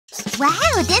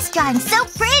Wow, this drawing's so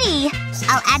pretty!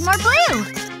 I'll add more blue.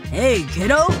 Hey,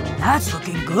 kiddo. That's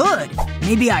looking good.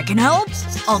 Maybe I can help?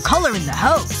 I'll color in the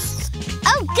house.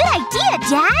 Oh, good idea,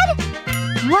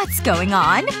 Dad! What's going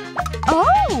on?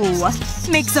 Oh!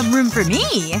 Make some room for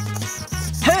me.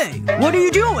 Hey, what are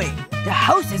you doing? The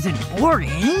house isn't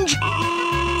orange.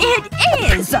 It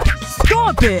is!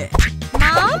 Stop it!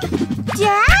 Mom?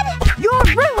 Dad? You're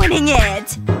ruining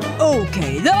it!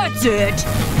 Okay, that's it.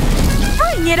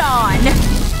 Bring it on!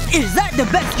 Is that the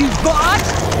best you've got?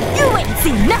 You ain't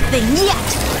seen nothing yet!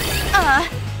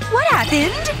 What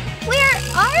happened? Where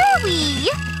are we?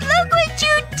 Look what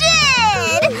you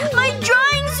did! My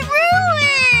drawing's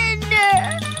ruined!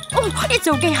 Oh, it's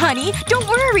okay, honey. Don't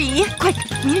worry. Quick,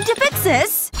 we need to fix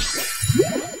this.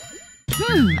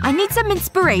 I need some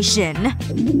inspiration.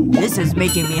 This is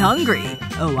making me hungry.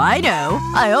 Oh, I know.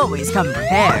 I always come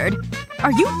prepared.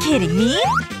 Are you kidding me?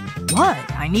 What?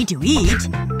 I need to eat?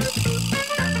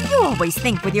 You always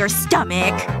think with your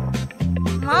stomach.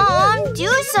 Mom,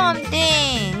 do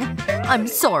something! I'm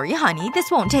sorry, honey. This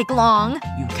won't take long.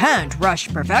 You can't rush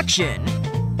perfection.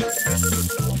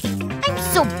 I'm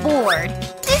so bored.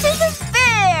 This isn't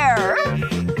fair!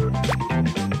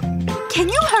 Can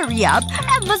you hurry up?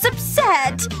 Emma's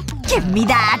upset. Give me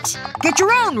that. Get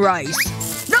your own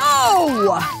rice.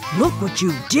 No! Look what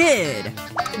you did.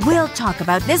 We'll talk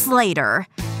about this later.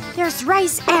 There's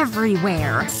rice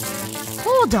everywhere.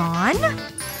 Hold on.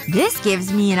 This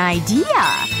gives me an idea.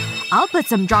 I'll put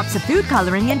some drops of food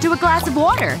coloring into a glass of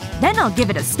water. Then I'll give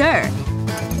it a stir.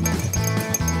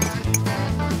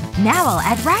 Now I'll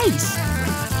add rice.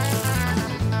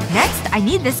 Next, I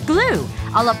need this glue.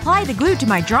 I'll apply the glue to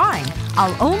my drawing.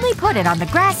 I'll only put it on the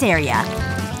grass area.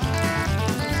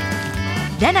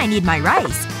 Then I need my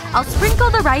rice. I'll sprinkle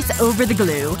the rice over the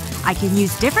glue. I can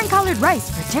use different colored rice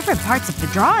for different parts of the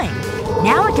drawing.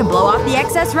 Now I can blow off the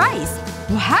excess rice.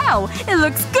 Wow! It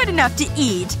looks good enough to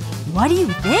eat. What do you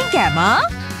think, Emma?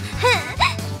 Huh?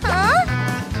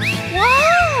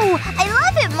 Wow! I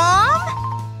love it, Mom!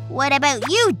 What about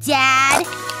you, Dad?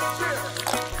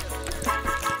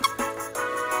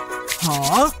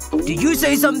 Huh? Did you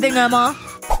say something, Emma?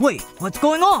 Wait, what's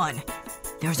going on?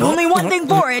 There's only one thing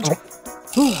for it.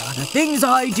 The things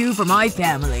I do for my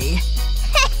family.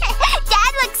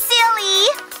 Dad looks silly!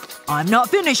 I'm not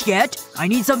finished yet. I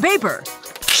need some paper.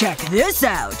 Check this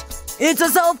out. It's a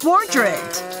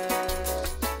self-portrait.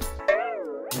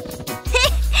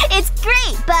 It's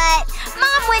great, but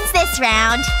Mom wins this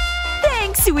round.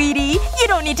 Thanks, sweetie. You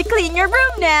don't need to clean your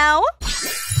room now.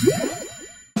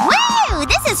 Woo!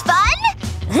 This is fun!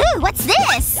 Ooh, what's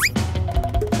this?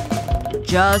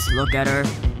 Just look at her.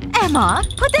 Emma,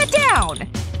 put that down.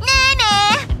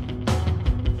 Nah.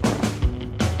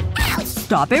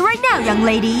 Stop it right now, young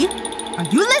lady. Are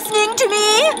you listening to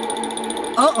me?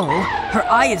 Uh-oh. Her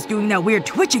eye is doing that weird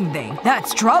twitching thing.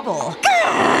 That's trouble.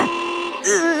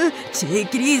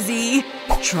 Take it easy.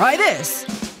 Try this.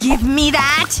 Give me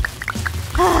that.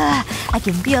 I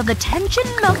can feel the tension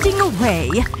melting away.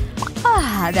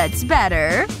 That's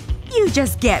better. You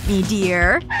just get me,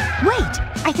 dear. Wait,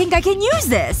 I think I can use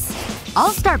this.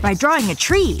 I'll start by drawing a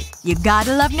tree. You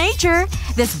gotta love nature.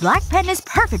 This black pen is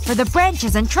perfect for the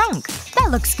branches and trunk.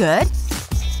 That looks good.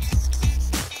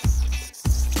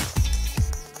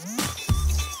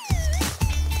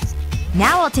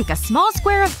 Now I'll take a small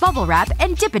square of bubble wrap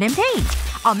and dip it in paint.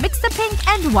 I'll mix the pink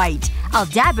and white. I'll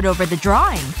dab it over the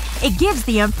drawing. It gives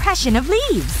the impression of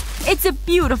leaves. It's a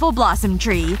beautiful blossom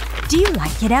tree. Do you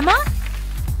like it, Emma?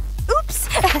 Oops.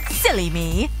 Silly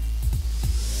me.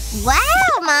 Wow,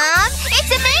 Mom!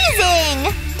 It's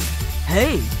amazing!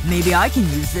 Hey, maybe I can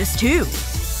use this too.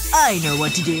 I know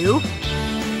what to do.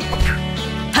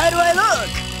 How do I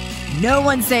look? No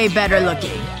one say better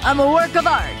looking. I'm a work of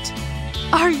art.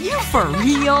 Are you for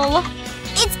real?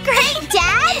 It's great,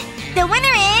 Dad! The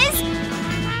winner is…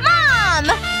 Mom!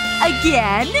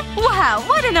 Again? Wow,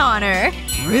 what an honor.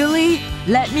 Really?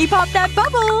 Let me pop that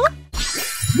bubble.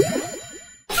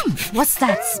 What's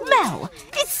that smell?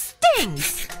 It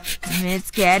stinks!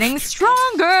 It's getting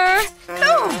stronger.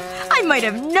 Oh, I might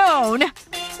have known.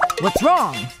 What's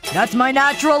wrong? That's my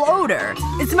natural odor.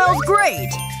 It smells great.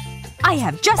 I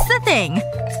have just the thing.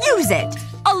 Use it.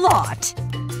 A lot.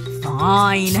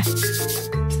 Fine.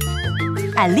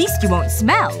 At least you won't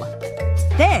smell.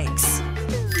 Thanks.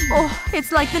 Oh,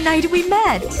 it's like the night we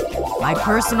met. My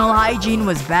personal hygiene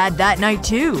was bad that night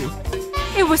too.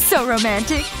 It was so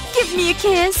romantic. Give me a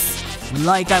kiss.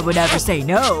 Like I would ever say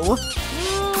no.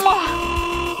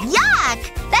 Yuck!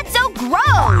 That's so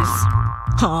gross!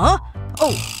 Huh?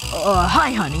 Oh,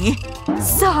 hi honey.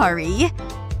 Sorry.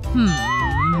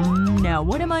 Now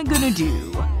what am I gonna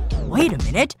do? Wait a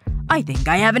minute. I think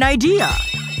I have an idea.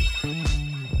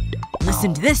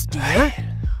 Listen to this, dear.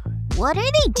 What are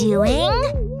they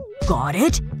doing? Got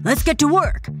it? Let's get to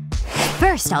work.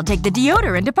 First, I'll take the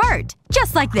deodorant apart.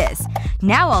 Just like this.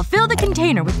 Now I'll fill the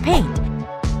container with paint.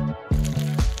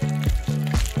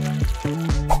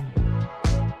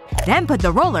 Then put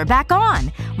the roller back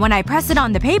on. When I press it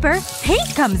on the paper,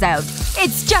 paint comes out.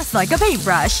 It's just like a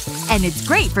paintbrush. And it's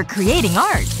great for creating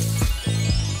art.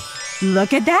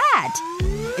 Look at that!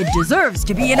 It deserves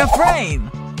to be in a frame.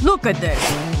 Look at this.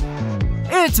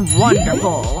 It's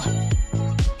wonderful.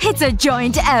 It's a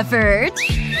joint effort.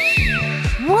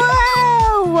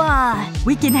 Whoa!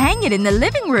 We can hang it in the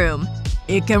living room.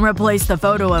 It can replace the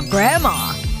photo of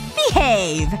Grandma.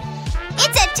 Behave!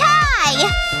 It's a tie!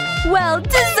 Well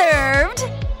deserved!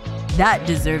 That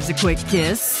deserves a quick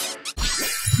kiss.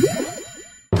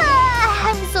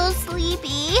 I'm so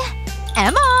sleepy.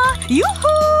 Emma!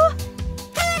 Yoo-hoo!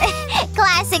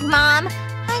 Classic, Mom.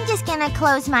 I'm just gonna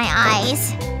close my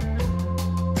eyes.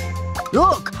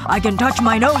 Look! I can touch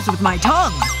my nose with my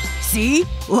tongue! See?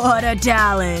 What a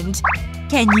talent!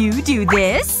 Can you do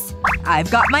this? I've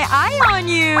got my eye on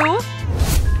you!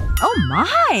 Oh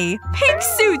my! Pink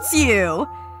suits you!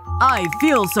 I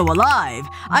feel so alive.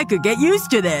 I could get used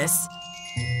to this.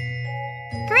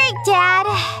 Great, Dad.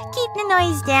 Keep the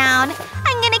noise down.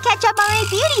 I'm gonna catch up on my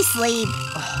beauty sleep.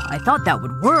 I thought that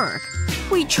would work.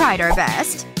 We tried our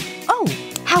best. Oh,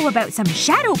 how about some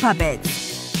shadow puppets?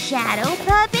 Shadow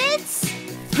puppets?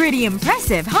 Pretty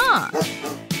impressive, huh?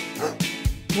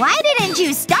 Why didn't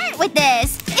you start with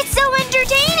this? It's so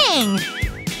entertaining!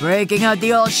 Breaking out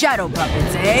the old shadow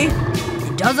puppets, eh?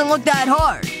 It doesn't look that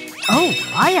hard. Oh,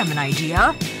 I have an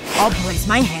idea. I'll place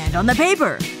my hand on the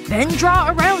paper, then draw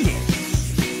around it.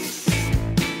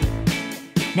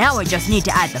 Now I just need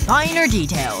to add the finer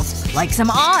details, like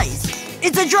some eyes.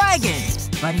 It's a dragon!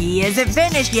 But he isn't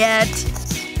finished yet.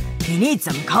 He needs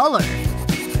some color.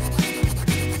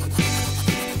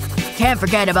 Can't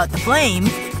forget about the flame.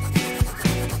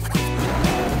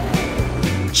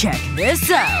 Check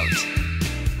this out.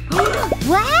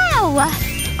 Wow!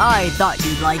 I thought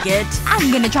you'd like it.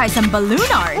 I'm gonna try some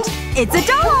balloon art. It's a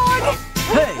dog!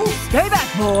 Hey, stay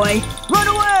back, boy! Run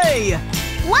away!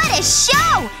 What a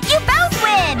show! You both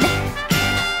win!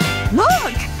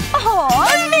 Look! Oh,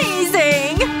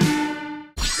 amazing!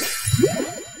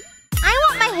 I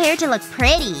want my hair to look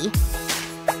pretty.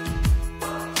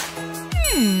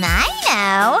 I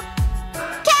know.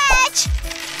 Catch!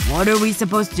 What are we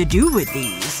supposed to do with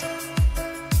these?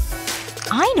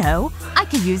 I know. I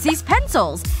could use these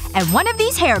pencils. And one of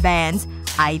these hairbands.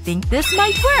 I think this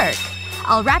might work.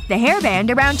 I'll wrap the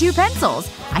hairband around 2 pencils.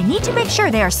 I need to make sure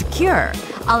they are secure.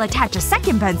 I'll attach a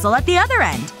second pencil at the other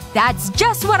end. That's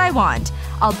just what I want.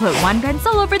 I'll put 1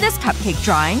 pencil over this cupcake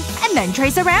drawing, and then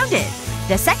trace around it.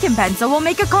 The second pencil will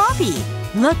make a copy.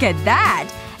 Look at that!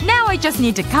 Now I just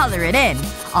need to color it in.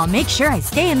 I'll make sure I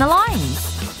stay in the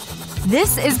lines.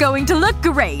 This is going to look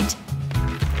great.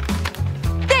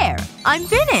 There! I'm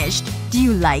finished! Do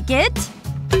you like it?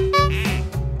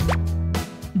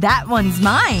 That one's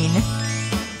mine.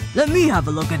 Let me have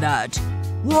a look at that.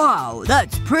 Wow,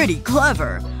 that's pretty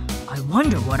clever. I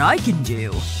wonder what I can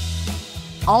do.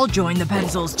 I'll join the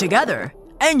pencils together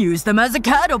and use them as a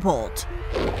catapult.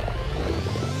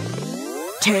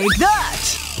 Take that!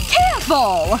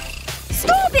 Careful!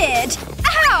 Stop it!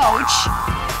 Ouch!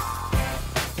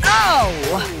 Ow!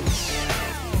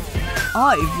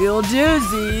 I feel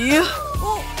dizzy.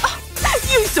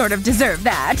 You sort of deserve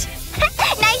that.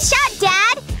 Nice shot,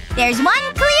 Dad! There's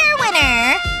one clear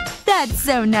winner! That's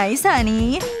so nice,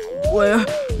 honey. Where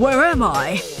am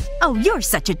I? Oh, you're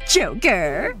such a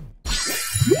joker.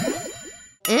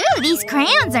 Ooh, these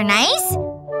crayons are nice.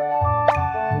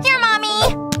 Here,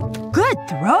 Mommy! Good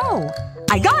throw.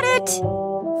 I got it!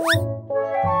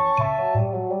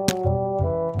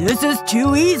 This is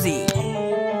too easy.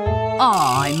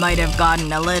 Aw, I might have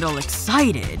gotten a little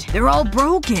excited. They're all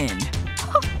broken.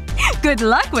 Good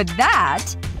luck with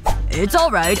that. It's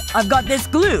alright. I've got this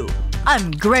glue.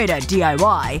 I'm great at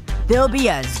DIY. They'll be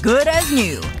as good as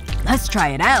new. Let's try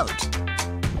it out.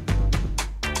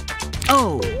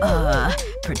 Oh,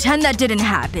 pretend that didn't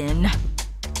happen.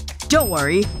 Don't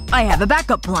worry. I have a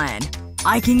backup plan.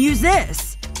 I can use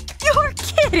this. You're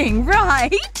kidding,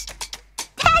 right?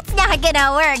 That's not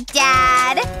gonna work,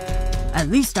 Dad! At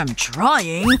least I'm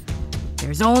trying.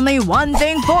 There's only one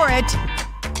thing for it.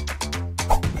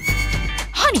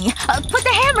 Honey, put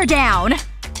the hammer down!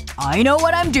 I know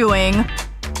what I'm doing.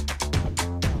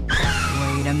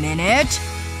 Wait a minute.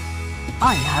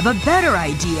 I have a better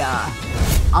idea.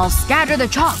 I'll scatter the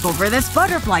chalk over this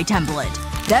butterfly template.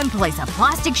 Then place a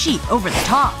plastic sheet over the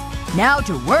top. Now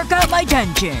to work out my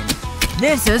tension.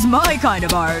 This is my kind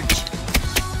of art.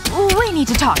 We need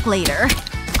to talk later.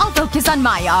 I'll focus on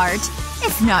my art.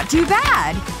 It's not too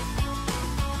bad.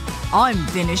 I'm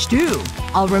finished too.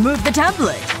 I'll remove the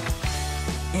template.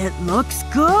 It looks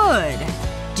good.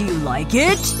 Do you like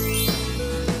it?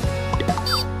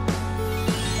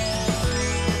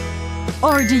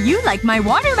 Or do you like my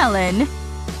watermelon?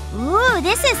 Ooh,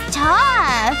 this is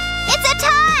tough. It's a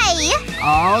tie!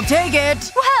 I'll take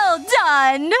it. Well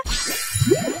done!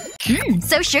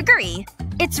 So sugary.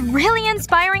 It's really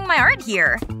inspiring my art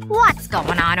here. What's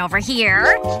going on over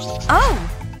here? Oh!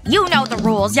 You know the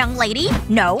rules, young lady.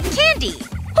 No candy.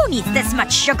 Who needs this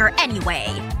much sugar anyway?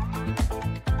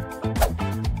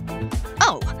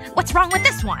 Oh, what's wrong with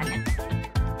this one?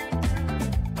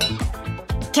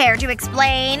 Care to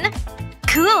explain?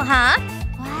 Cool, huh?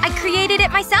 I created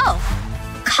it myself.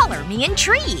 Color me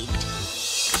intrigued.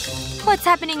 What's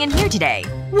happening in here today?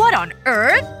 What on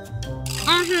earth?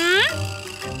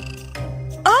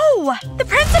 Oh! The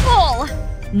principal!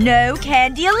 No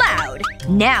candy allowed.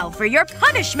 Now for your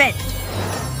punishment.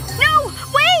 No!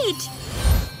 Wait!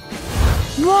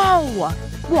 Whoa!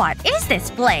 What is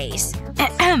this place?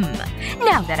 Ahem.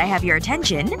 Now that I have your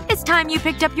attention, it's time you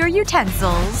picked up your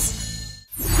utensils.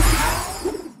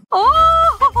 Oh!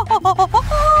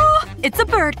 It's a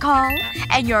bird call.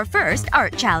 And your first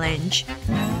art challenge.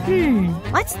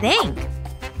 Let's think.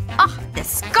 Oh, this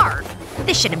scarf.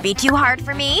 This shouldn't be too hard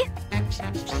for me.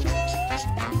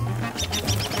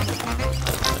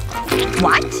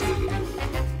 What?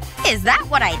 Is that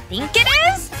what I think it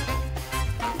is?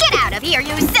 Get out of here,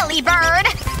 you silly bird!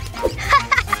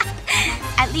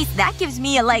 At least that gives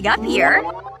me a leg up here.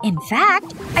 In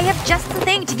fact, I have just the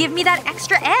thing to give me that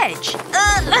extra edge.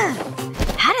 Ugh.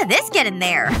 How did this get in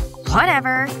there?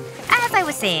 Whatever. As I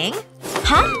was saying…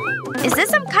 Huh? Is this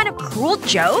some kind of cruel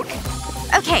joke?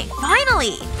 Okay,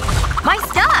 finally! My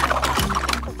stuff!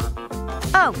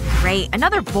 Oh, great.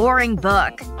 Another boring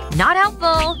book. Not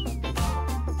helpful.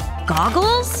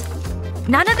 Goggles?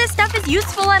 None of this stuff is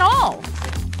useful at all.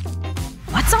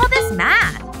 What's all this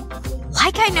math?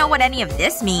 Like I know what any of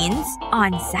this means.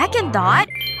 On second thought,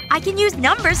 I can use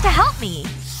numbers to help me.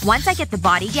 Once I get the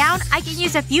body down, I can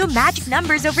use a few magic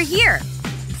numbers over here.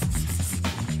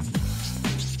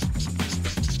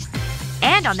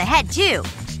 And on the head, too.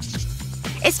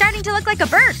 It's starting to look like a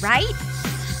bird, right?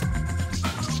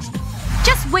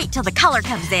 Just wait till the color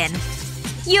comes in.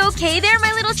 You okay there,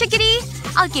 my little chickadee?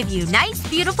 I'll give you nice,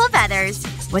 beautiful feathers.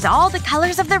 With all the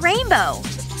colors of the rainbow.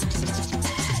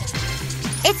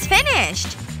 It's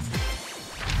finished!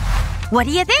 What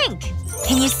do you think?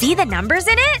 Can you see the numbers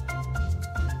in it?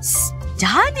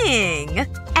 Stunning!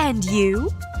 And you?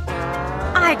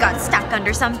 I got stuck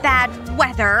under some bad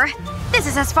weather. This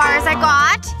is as far as I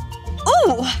got.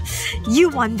 Ooh! You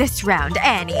won this round,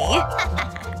 Annie.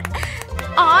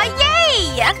 Aw,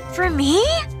 yay! For me?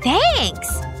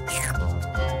 Thanks.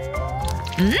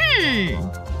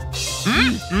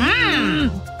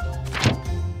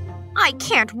 I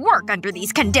can't work under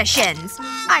these conditions.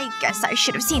 I guess I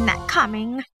should have seen that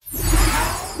coming.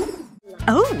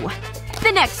 Oh!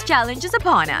 The next challenge is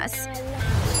upon us.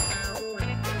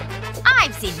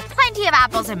 I've seen plenty of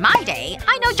apples in my day.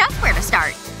 I know just where to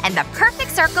start. And the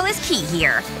perfect circle is key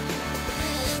here.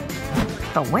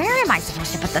 But where am I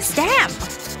supposed to put the stamp?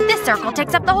 This circle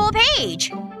takes up the whole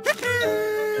page.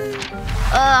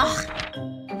 Ugh.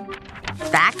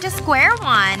 Back to square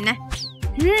one.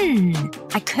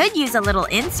 I could use a little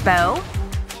inspo.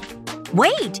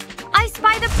 Wait! I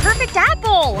spy the perfect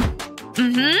apple!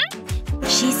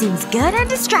 She seems good and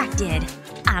distracted.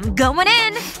 I'm going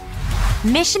in!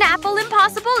 Mission Apple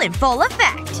Impossible in full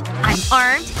effect. I'm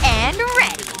armed and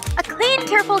ready. A clean,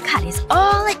 careful cut is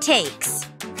all it takes.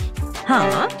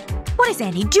 Huh? What is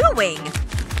Annie doing?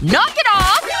 Knock it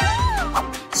off!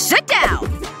 Sit down!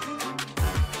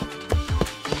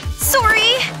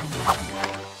 Sorry.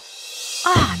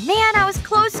 Aw, man, I was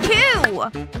close too.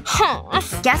 Huh.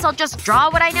 Guess I'll just draw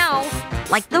what I know.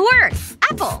 Like the word.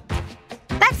 Apple.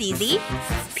 That's easy.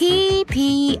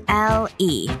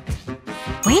 P-P-L-E.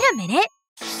 Wait a minute.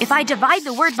 If I divide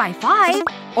the word by 5,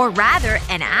 or rather,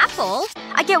 an apple,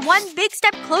 I get one big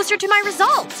step closer to my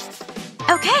result.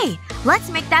 Okay, let's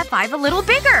make that 5 a little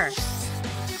bigger.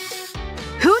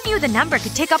 Who knew the number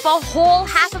could take up a whole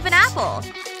half of an apple?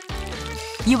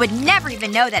 You would never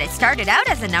even know that it started out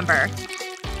as a number.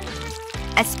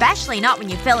 Especially not when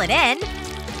you fill it in.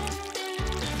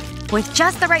 With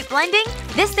just the right blending,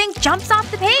 this thing jumps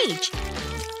off the page.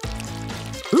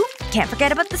 Oop, can't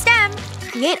forget about the stem.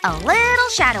 Create a little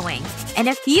shadowing. And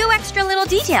a few extra little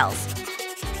details.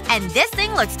 And this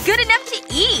thing looks good enough to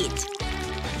eat!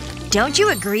 Don't you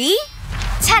agree?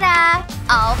 Ta-da!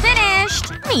 All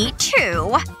finished! Me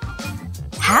too.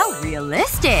 How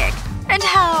realistic. And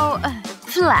how…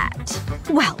 flat.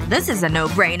 Well, this is a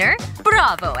no-brainer.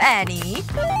 Bravo, Annie.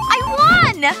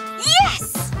 I won!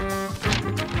 Yes!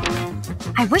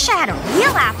 I wish I had a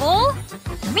real apple.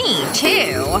 Me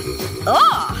too.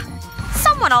 Ugh!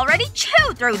 Someone already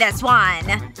chewed through this one.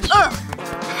 Ugh.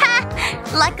 Ha!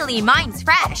 Luckily mine's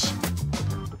fresh.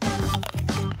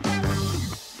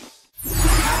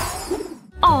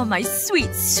 Oh, my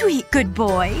sweet, sweet good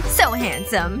boy. So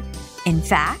handsome. In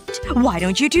fact, why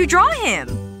don't you two draw him?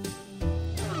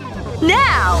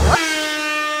 Now!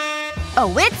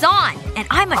 Oh, it's on! And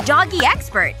I'm a doggy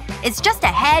expert. It's just a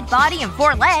head, body, and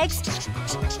 4 legs.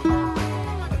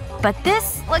 But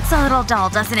this looks a little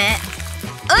dull, doesn't it?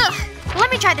 Ugh!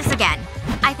 Let me try this again.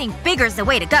 I think bigger's the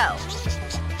way to go.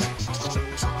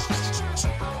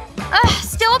 Ugh,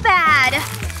 still bad.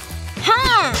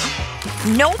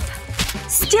 Nope.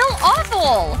 Still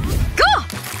awful. Gah!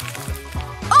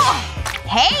 Oh!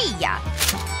 Hey!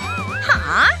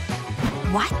 Huh?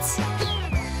 What?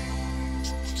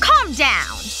 Calm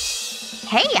down.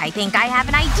 Hey, I think I have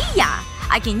an idea.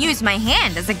 I can use my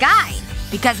hand as a guide.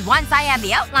 Because once I have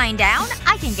the outline down,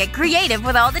 I can get creative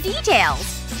with all the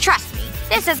details. Trust me,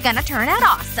 this is gonna turn out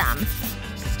awesome.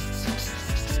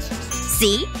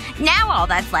 See? Now all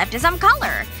that's left is some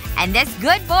color. And this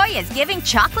good boy is giving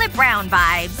chocolate brown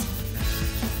vibes.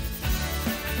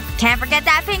 Can't forget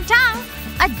that pink tongue.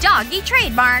 A doggy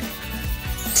trademark.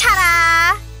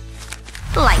 Ta-da!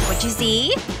 Like what you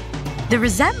see? The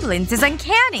resemblance is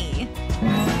uncanny.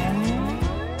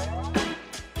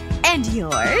 And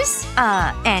yours?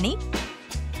 Annie?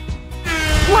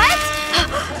 What?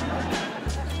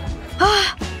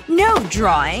 No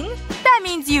drawing? That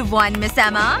means you've won, Miss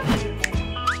Emma.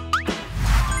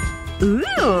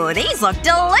 Ooh, these look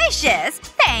delicious!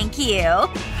 Thank you!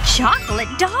 Chocolate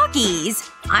doggies!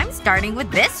 I'm starting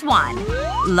with this one.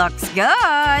 Looks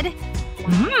good.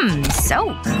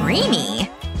 So creamy.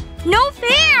 No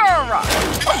fair!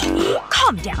 Oh,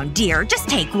 calm down, dear. Just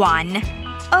take one.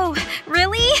 Oh,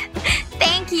 really?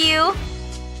 Thank you.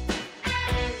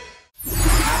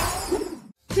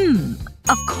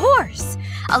 Of course.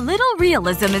 A little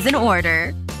realism is in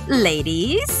order.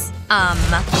 Ladies?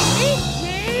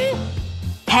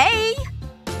 Hey!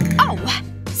 Oh!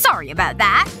 Sorry about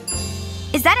that.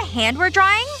 Is that a hand we're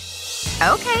drawing?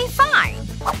 Okay, fine.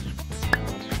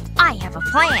 I have a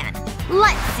plan.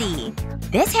 Let's see.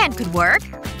 This hand could work.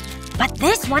 But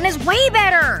this one is way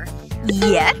better!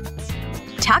 Yet?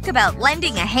 Talk about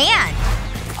lending a hand.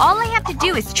 All I have to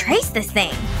do is trace this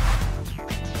thing.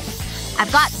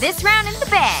 I've got this round in the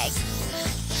bag.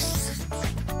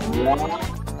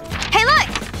 Hey, look!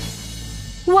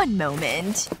 One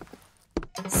moment.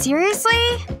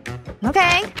 Seriously?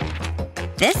 Okay.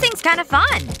 This thing's kinda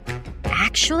fun.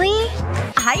 Actually,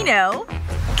 I know.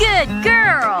 Good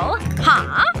girl.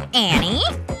 Huh? Annie?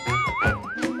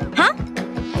 Huh?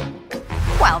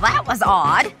 Well, that was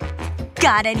odd.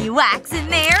 Got any wax in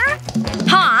there?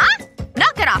 Huh?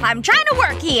 Knock it off, I'm trying to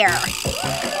work here.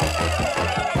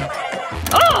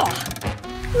 Ugh!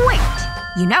 Wait.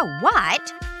 You know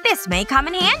what? This may come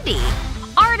in handy.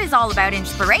 Art is all about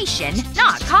inspiration,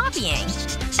 not copying.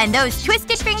 And those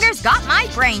twisted fingers got my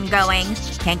brain going.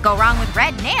 Can't go wrong with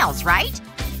red nails, right?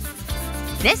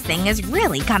 This thing is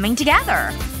really coming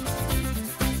together.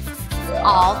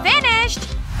 All finished!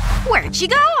 Where'd she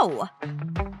go?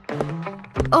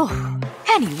 Oh,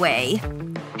 anyway.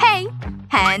 Hey,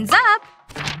 hands up.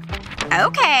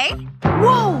 Okay.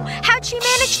 Whoa! How'd she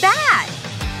manage that?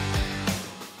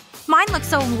 Mine looks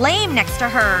so lame next to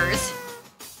hers.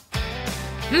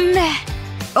 Meh.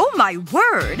 Oh my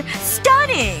word!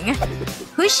 Stunning!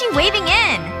 Who's she waving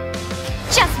in?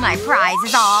 Just my prize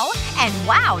is all. And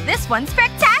wow, this one's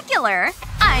spectacular!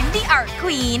 I'm the art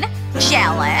queen.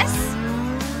 Jealous?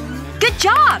 Good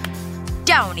job!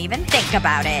 Don't even think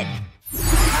about it.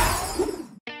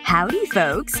 Howdy,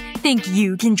 folks. Think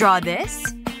you can draw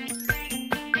this?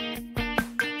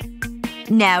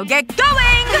 Now get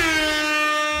going!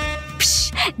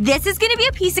 Psh, this is gonna be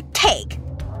a piece of cake.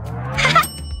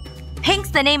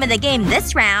 Pink's the name of the game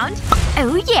this round.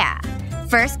 Oh yeah.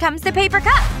 First comes the paper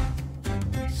cup.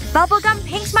 Bubblegum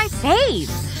pink's my fave.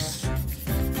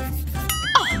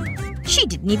 Oh, she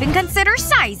didn't even consider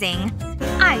sizing.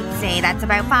 I'd say that's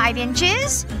about 5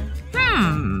 inches.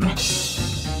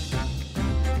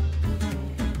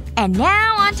 And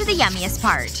now onto the yummiest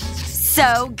part.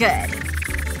 So good.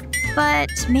 But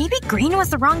maybe green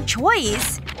was the wrong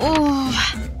choice. Oh.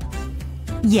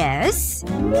 Yes?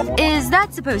 Is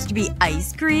that supposed to be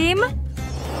ice cream?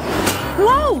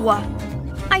 Whoa!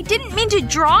 I didn't mean to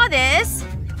draw this.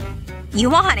 You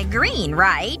want it green,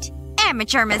 right?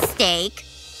 Amateur mistake.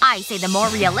 I say the more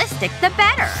realistic, the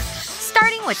better.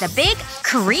 Starting with the big,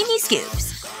 creamy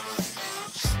scoops.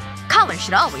 Color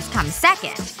should always come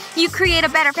second. You create a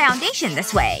better foundation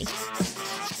this way.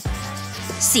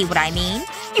 See what I mean?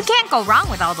 You can't go wrong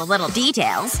with all the little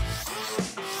details.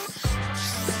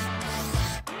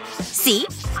 See?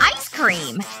 Ice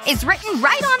cream. It's written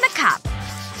right on the cup.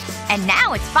 And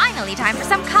now it's finally time for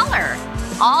some color.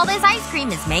 All this ice cream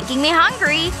is making me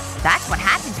hungry. That's what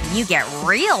happens when you get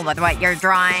real with what you're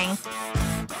drawing.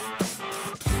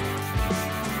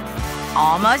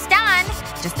 Almost done.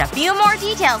 Just a few more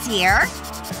details here.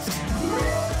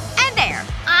 And there.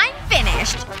 I'm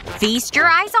finished. Feast your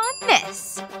eyes on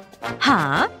this.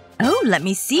 Huh? Oh, let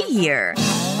me see here.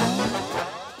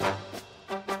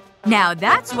 Now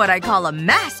that's what I call a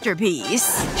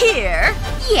masterpiece. Here.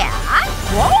 Yeah?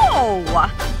 Whoa!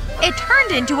 It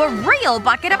turned into a real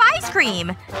bucket of ice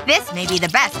cream. This may be the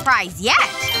best prize yet.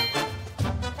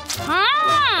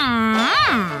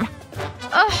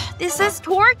 Ugh, this is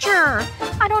torture.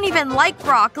 I don't even like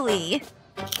broccoli.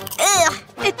 Ugh.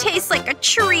 It tastes like a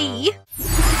tree.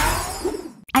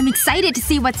 I'm excited to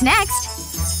see what's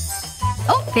next.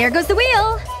 Oh, there goes the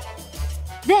wheel.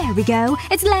 There we go.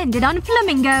 It's landed on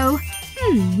Flamingo.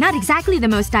 Not exactly the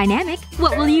most dynamic.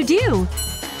 What will you do?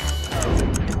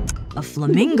 A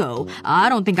flamingo? I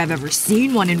don't think I've ever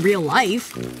seen one in real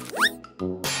life.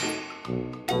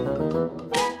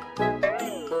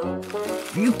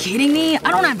 Are you kidding me? I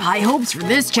don't have high hopes for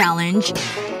this challenge.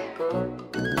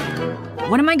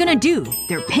 What am I gonna do?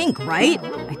 They're pink, right?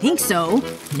 I think so.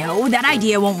 No, that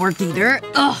idea won't work either.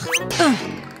 Ugh.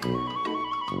 Ugh.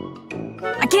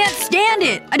 I can't stand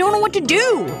it! I don't know what to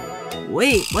do!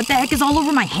 Wait, what the heck is all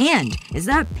over my hand? Is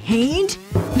that paint?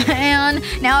 Man,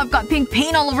 now I've got pink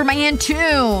paint all over my hand too.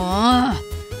 Ugh.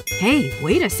 Hey,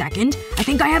 wait a second. I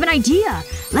think I have an idea.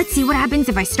 Let's see what happens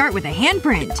if I start with a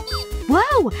handprint.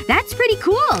 Whoa! That's pretty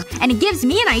cool! And it gives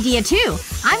me an idea, too.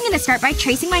 I'm gonna start by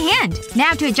tracing my hand.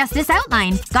 Now to adjust this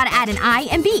outline. Gotta add an eye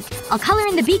and beak. I'll color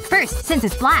in the beak first, since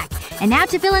it's black. And now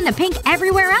to fill in the pink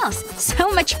everywhere else. So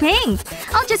much pink!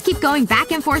 I'll just keep going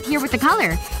back and forth here with the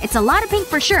color. It's a lot of pink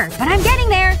for sure, but I'm getting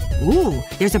there! Ooh,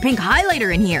 there's a pink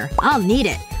highlighter in here. I'll need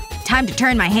it. Time to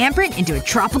turn my handprint into a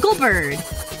tropical bird.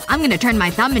 I'm gonna turn my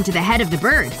thumb into the head of the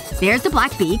bird. There's the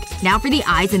black beak. Now for the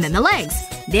eyes and then the legs.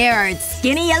 There are its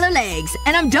skinny yellow legs.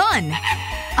 And I'm done!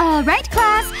 Alright,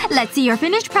 class. Let's see your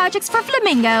finished projects for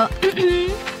Flamingo.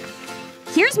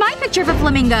 Here's my picture of a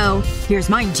flamingo. Here's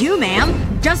mine too,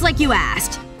 ma'am. Just like you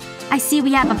asked. I see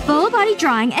we have a full body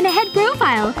drawing and a head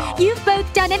profile. You've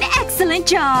both done an excellent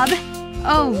job.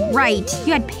 Oh, right.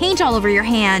 You had paint all over your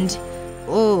hand.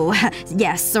 Oh,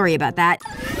 yes, sorry about that.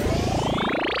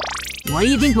 What do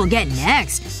you think we'll get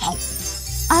next? Oh.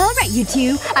 Alright, you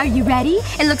two. Are you ready?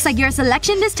 It looks like your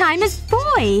selection this time is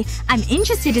boy. I'm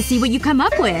interested to see what you come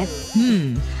up with.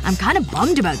 I'm kinda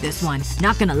bummed about this one.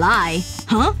 Not gonna lie.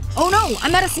 Huh? Oh no!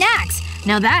 I'm out of snacks!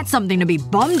 Now that's something to be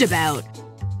bummed about.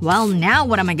 Well, now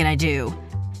what am I gonna do?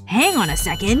 Hang on a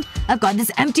second. I've got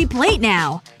this empty plate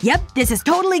now. Yep, this is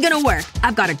totally gonna work.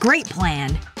 I've got a great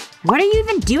plan. What are you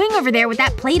even doing over there with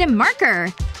that plate and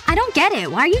marker? I don't get it.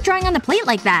 Why are you drawing on the plate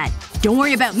like that? Don't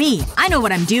worry about me. I know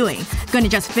what I'm doing. Gonna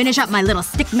just finish up my little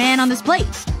stick man on this plate.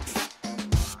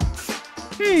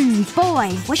 Boy.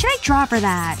 What should I draw for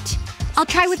that? I'll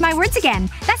try with my words again.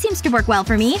 That seems to work well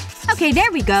for me. Okay,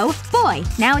 there we go. Boy.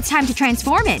 Now it's time to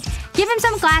transform it. Give him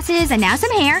some glasses and now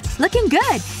some hair. Looking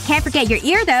good. Can't forget your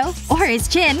ear though. Or his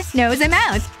chin, nose, and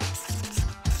mouth.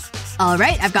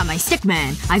 Alright, I've got my stick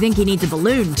man. I think he needs a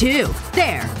balloon too.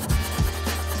 There.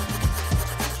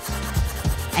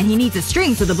 And he needs a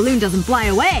string so the balloon doesn't fly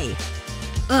away.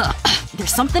 Ugh.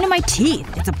 There's something in my teeth.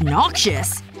 It's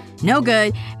obnoxious. No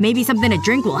good. Maybe something to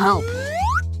drink will help.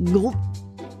 Gulp.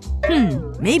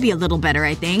 Maybe a little better,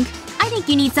 I think. I think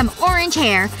you need some orange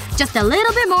hair. Just a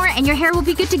little bit more and your hair will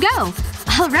be good to go.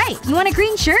 Alright, you want a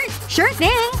green shirt? Sure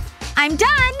thing. I'm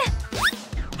done!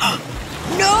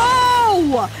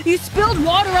 No! You spilled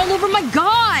water all over my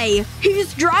guy!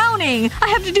 He's drowning! I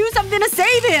have to do something to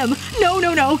save him! No,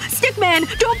 no, no! Stickman,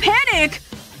 don't panic!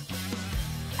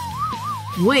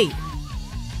 Wait.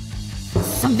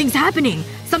 Something's happening.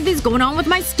 Something's going on with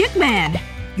my stickman.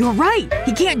 You're right.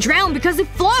 He can't drown because it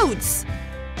floats.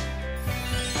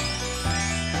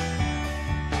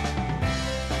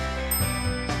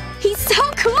 He's so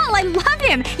cool! I love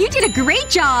him! You did a great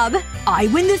job! I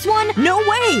win this one? No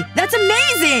way! That's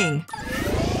amazing!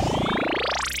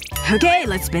 Okay,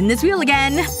 let's spin this wheel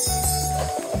again.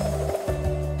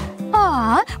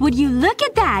 Aw, would you look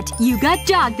at that! You got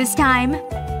dog this time.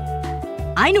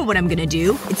 I know what I'm gonna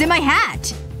do. It's in my hat.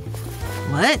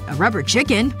 What? A rubber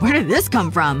chicken? Where did this come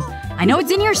from? I know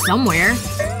it's in here somewhere.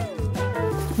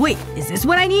 Wait, is this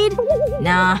what I need?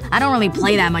 Nah, I don't really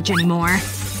play that much anymore.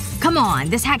 Come on,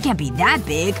 this hat can't be that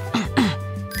big.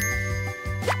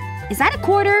 Is that a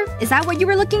quarter? Is that what you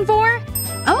were looking for?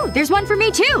 Oh, there's one for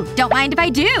me too. Don't mind if I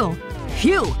do.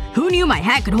 Phew. Who knew my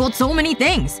hat could hold so many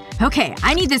things? Okay,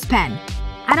 I need this pen.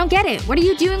 I don't get it. What are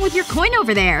you doing with your coin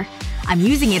over there? I'm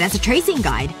using it as a tracing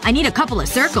guide. I need a couple of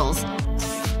circles.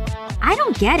 I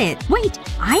don't get it. Wait,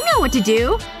 I know what to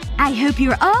do. I hope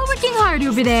you're all working hard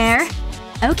over there.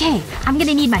 Okay, I'm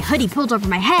gonna need my hoodie pulled over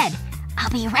my head.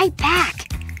 I'll be right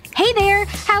back. Hey there,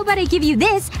 how about I give you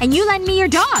this and you lend me your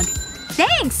dog?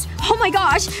 Thanks! Oh my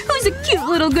gosh, who's a cute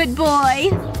little good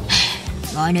boy?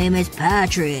 My name is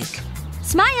Patrick.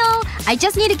 Smile! I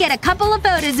just need to get a couple of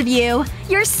photos of you.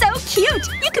 You're so cute!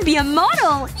 You could be a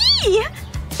model! Eee!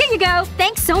 Here you go.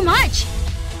 Thanks so much.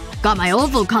 Got my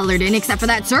oval colored in except for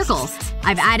that circle.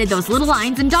 I've added those little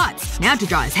lines and dots. Now to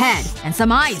draw his head. And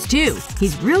some eyes, too.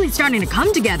 He's really starting to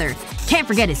come together. Can't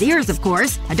forget his ears, of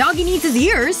course. A doggy needs his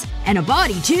ears. And a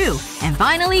body, too. And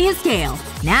finally his tail.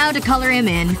 Now to color him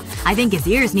in. I think his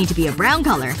ears need to be a brown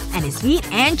color. And his feet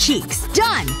and cheeks.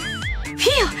 Done!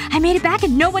 Phew! I made it back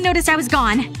and no one noticed I was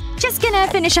gone. Just gonna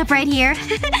finish up right here.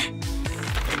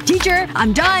 Teacher,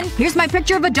 I'm done. Here's my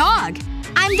picture of a dog.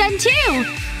 I'm done too!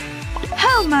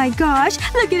 Oh my gosh,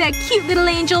 look at that cute little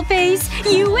angel face.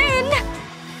 You win!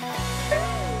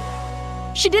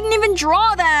 She didn't even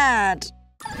draw that!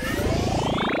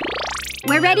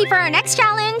 We're ready for our next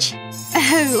challenge.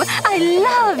 Oh, I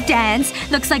love dance.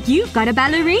 Looks like you've got a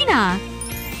ballerina.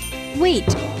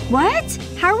 Wait, what?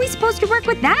 How are we supposed to work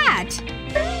with that?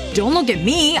 Don't look at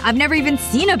me. I've never even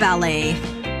seen a ballet.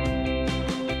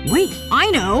 Wait,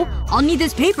 I know! I'll need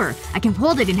this paper. I can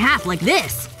fold it in half like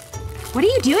this. What are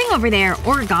you doing over there?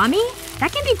 Origami?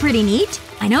 That can be pretty neat.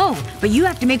 I know, but you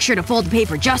have to make sure to fold the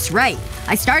paper just right.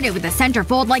 I started with a center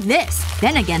fold like this.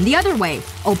 Then again the other way.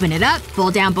 Open it up,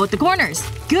 fold down both the corners.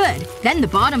 Good. Then the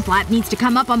bottom flap needs to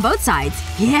come up on both sides.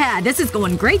 Yeah, this is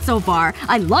going great so far.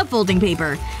 I love folding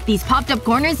paper. These popped up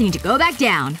corners need to go back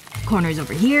down. Corners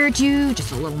over here, too.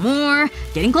 Just a little more.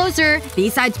 Getting closer.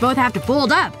 These sides both have to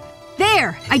fold up.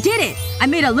 There! I did it! I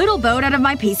made a little boat out of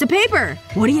my piece of paper.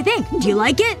 What do you think? Do you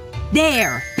like it?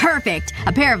 There! Perfect!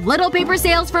 A pair of little paper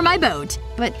sails for my boat.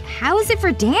 But how is it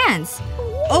for dance?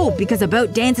 Oh, because a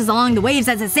boat dances along the waves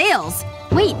as it sails.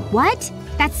 Wait, what?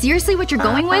 That's seriously what you're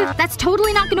going with? That's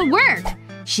totally not gonna work.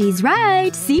 She's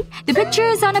right. See? The picture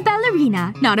is on a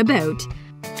ballerina, not a boat.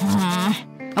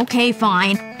 Okay,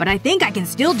 fine. But I think I can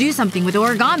still do something with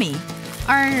origami.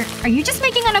 Are you just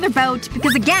making another boat?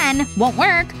 Because again, won't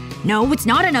work. No, it's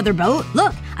not another boat.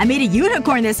 Look, I made a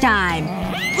unicorn this time.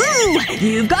 Woo!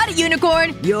 You've got a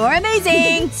unicorn! You're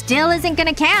amazing! Still isn't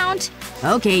gonna count.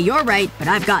 Okay, you're right, but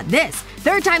I've got this.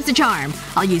 Third time's the charm.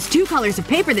 I'll use 2 colors of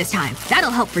paper this time.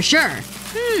 That'll help for sure.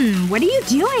 What are you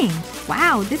doing?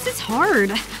 Wow, this is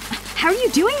hard. How are you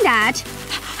doing that?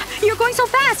 You're going so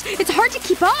fast! It's hard to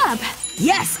keep up!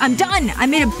 Yes, I'm done! I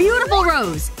made a beautiful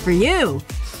rose. For you.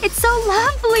 It's so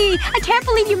lovely! I can't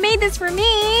believe you made this for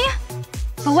me!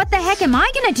 But what the heck am I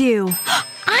gonna do?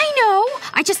 I know!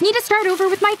 I just need to start over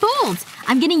with my folds.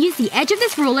 I'm gonna use the edge of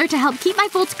this ruler to help keep my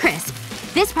folds crisp.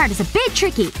 This part is a bit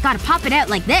tricky. Gotta pop it out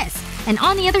like this. And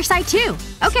on the other side too.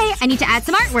 Okay, I need to add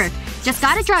some artwork. Just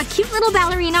gotta draw a cute little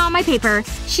ballerina on my paper.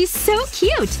 She's so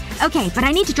cute! Okay, but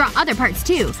I need to draw other parts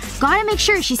too. Gotta make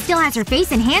sure she still has her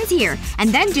face and hands here.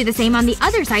 And then do the same on the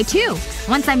other side too.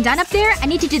 Once I'm done up there, I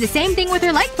need to do the same thing with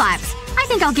her leg flaps. I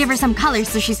think I'll give her some colors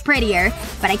so she's prettier.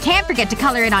 But I can't forget to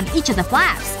color it on each of the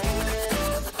flaps.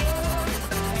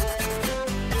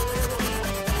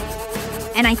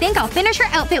 And I think I'll finish her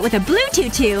outfit with a blue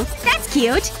tutu. That's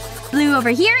cute. Blue over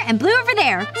here and blue over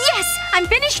there. Yes! I'm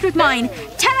finished with mine!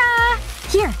 Ta-da!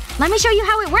 Here, let me show you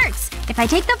how it works. If I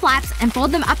take the flaps and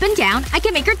fold them up and down, I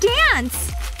can make her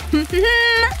dance!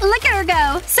 Look at her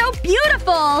go! So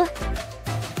beautiful!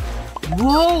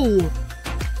 Whoa!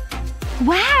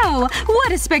 Wow!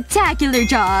 What a spectacular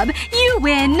job! You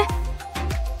win!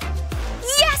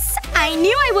 Yes! I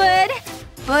knew I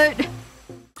would! But…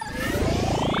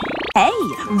 Hey!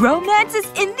 Romance is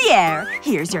in the air!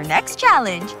 Here's your next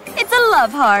challenge. It's a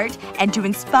love heart. And to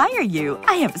inspire you,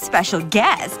 I have a special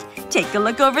guest. Take a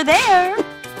look over there.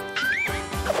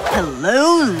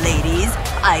 Hello, ladies.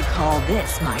 I call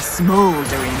this my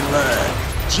smoldering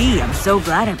look. Gee, I'm so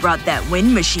glad I brought that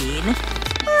wind machine.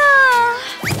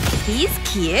 He's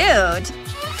cute.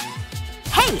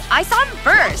 Hey, I saw him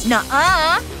first.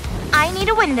 Nuh-uh. I need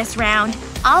to win this round.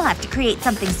 I'll have to create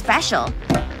something special.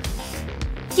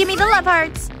 Give me the love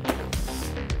hearts.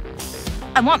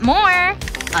 I want more.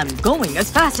 I'm going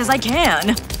as fast as I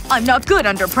can. I'm not good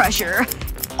under pressure.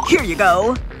 Here you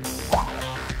go.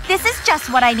 This is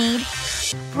just what I need.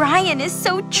 Brian is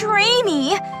so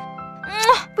dreamy.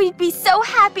 We'd be so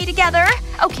happy together.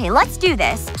 Okay, let's do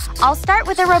this. I'll start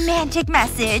with a romantic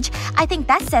message. I think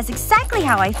that says exactly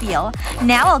how I feel.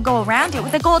 Now I'll go around it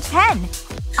with a gold pen.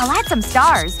 I'll add some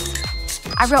stars.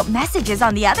 I wrote messages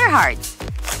on the other hearts.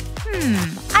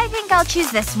 I think I'll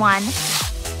choose this one.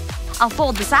 I'll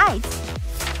fold the sides.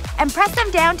 And press them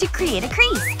down to create a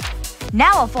crease.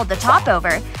 Now I'll fold the top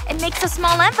over. It makes a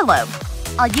small envelope.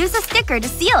 I'll use a sticker to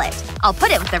seal it. I'll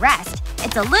put it with the rest.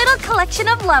 It's a little collection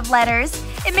of love letters.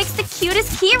 It makes the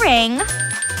cutest keyring.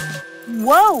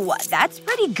 Whoa, that's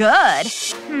pretty good.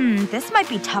 This might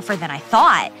be tougher than I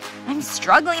thought. I'm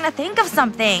struggling to think of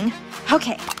something.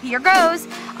 Okay, here goes.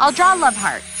 I'll draw a love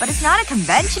heart. But it's not a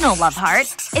conventional love heart.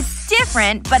 It's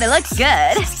different, but it looks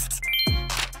good.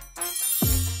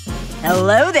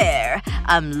 Hello there.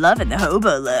 I'm loving the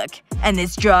hobo look. And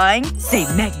this drawing? C'est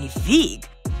magnifique.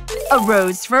 A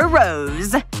rose for a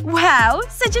rose. Wow,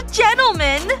 such a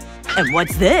gentleman. And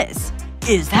what's this?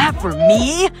 Is that for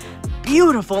me?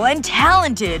 Beautiful and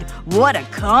talented. What a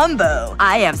combo.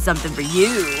 I have something for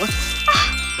you.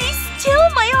 Be still,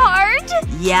 my heart.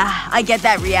 Yeah, I get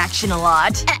that reaction a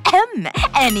lot. Ahem.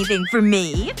 Anything for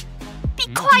me? Be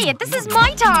quiet. This is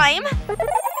my time.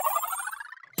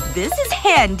 This is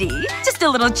handy. Just a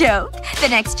little joke. The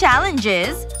next challenge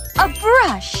is a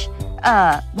brush.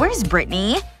 Where's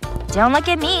Brittany? Don't look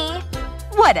at me.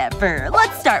 Whatever.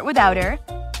 Let's start without her.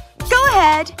 Go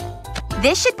ahead.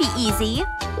 This should be easy.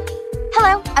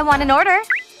 Hello, I want an order.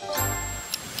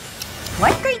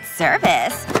 What great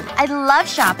service. I love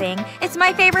shopping. It's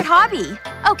my favorite hobby.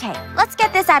 Okay, let's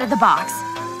get this out of the box.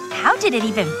 How did it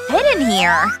even fit in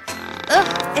here?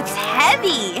 Ugh, it's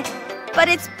heavy. But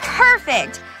it's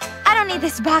perfect. I don't need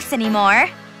this box anymore.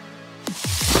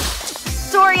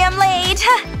 Sorry I'm late.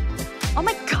 Oh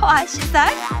my gosh, is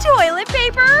that toilet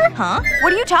paper? Huh?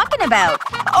 What are you talking about?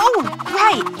 Oh,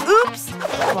 right. Oops.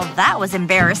 Well, that was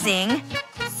embarrassing.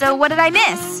 So what did I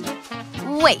miss?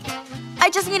 Wait. I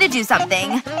just need to do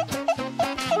something.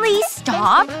 Please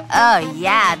stop. Oh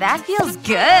yeah, that feels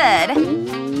good.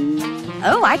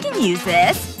 Oh, I can use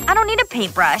this. I don't need a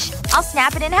paintbrush. I'll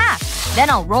snap it in half. Then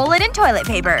I'll roll it in toilet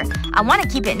paper. I want to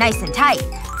keep it nice and tight.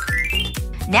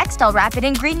 Next, I'll wrap it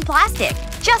in green plastic.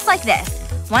 Just like this.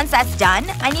 Once that's done,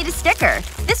 I need a sticker.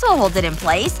 This will hold it in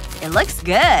place. It looks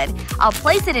good. I'll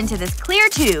place it into this clear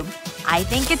tube. I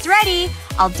think it's ready.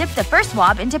 I'll dip the first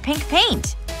swab into pink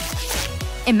paint.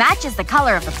 It matches the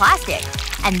color of the plastic.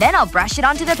 And then I'll brush it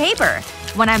onto the paper.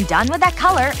 When I'm done with that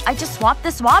color, I just swap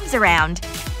the swabs around.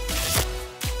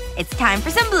 It's time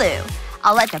for some blue.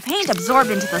 I'll let the paint absorb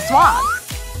into the swab.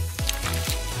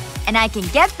 And I can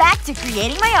get back to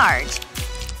creating my art.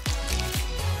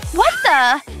 What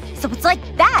the? So it's like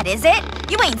that, is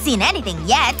it? You ain't seen anything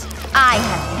yet. I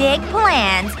have big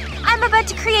plans. I'm about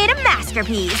to create a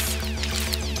masterpiece.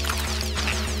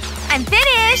 I'm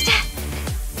finished!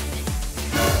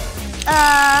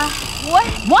 What?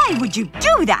 Why would you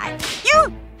do that?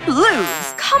 You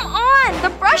lose! Come on! The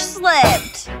brush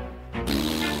slipped!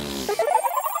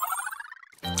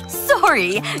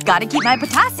 Sorry. Gotta keep my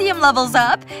potassium levels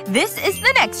up. This is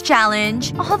the next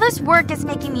challenge. All this work is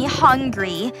making me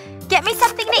hungry. Get me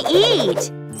something to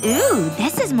eat! Ooh,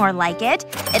 this is more like it.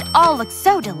 It all looks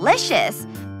so delicious.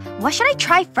 What should I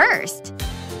try first?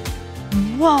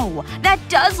 Whoa. That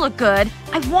does look good.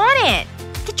 I want it.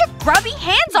 Get your grubby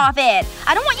hands off it!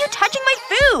 I don't want you touching my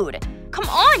food! Come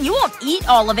on, you won't eat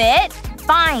all of it.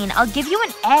 Fine, I'll give you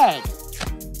an egg.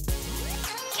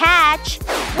 Catch.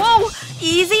 Whoa!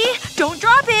 Easy. Don't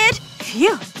drop it.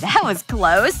 Phew, that was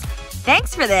close.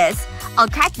 Thanks for this. I'll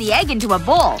crack the egg into a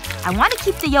bowl. I want to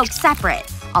keep the yolk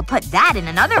separate. I'll put that in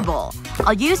another bowl.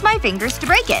 I'll use my fingers to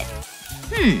break it.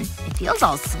 It feels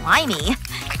all slimy.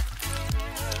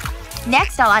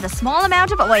 Next, I'll add a small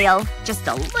amount of oil. Just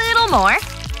a little more.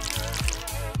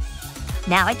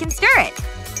 Now I can stir it.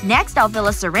 Next, I'll fill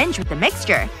a syringe with the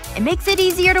mixture. It makes it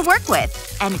easier to work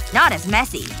with. And it's not as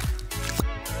messy.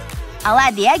 I'll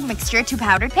add the egg mixture to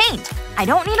powdered paint. I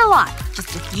don't need a lot.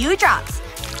 Just a few drops.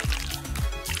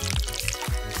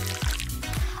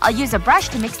 I'll use a brush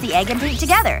to mix the egg and paint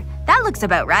together. That looks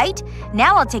about right.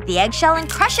 Now I'll take the eggshell and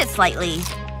crush it slightly.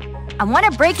 I want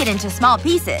to break it into small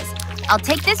pieces. I'll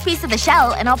take this piece of the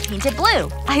shell and I'll paint it blue.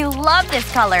 I love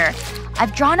this color.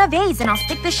 I've drawn a vase and I'll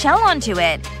stick the shell onto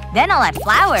it. Then I'll add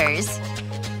flowers.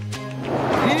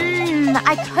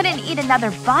 I couldn't eat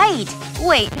another bite.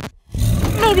 Wait.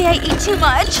 Maybe I ate too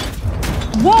much.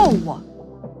 Whoa!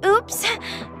 Oops.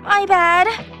 My bad.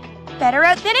 Better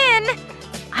out than in.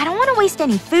 I don't want to waste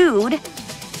any food.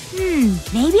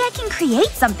 Maybe I can create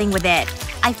something with it.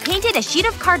 I've painted a sheet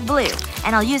of card blue,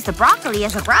 and I'll use the broccoli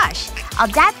as a brush. I'll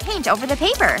dab paint over the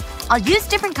paper. I'll use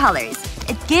different colors.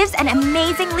 It gives an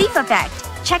amazing leaf effect.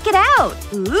 Check it out!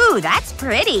 Ooh, that's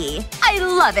pretty. I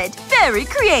love it. Very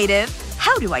creative.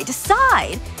 How do I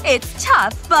decide? It's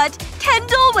tough, but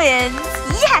Kendall wins!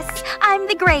 Yes! I'm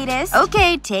the greatest.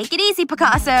 Okay, take it easy,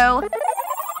 Picasso.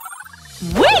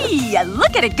 Whee!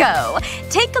 Look at it go!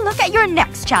 Take a look at your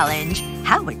next challenge.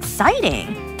 How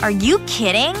exciting. Are you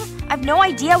kidding? I've no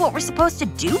idea what we're supposed to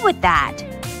do with that.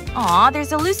 Aw,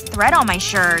 there's a loose thread on my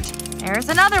shirt. There's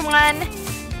another one.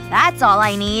 That's all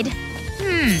I need.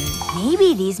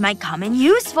 Maybe these might come in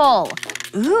useful.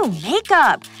 Ooh,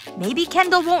 makeup. Maybe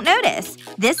Kendall won't notice.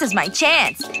 This is my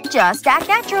chance. Just act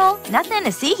natural. Nothing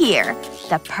to see here.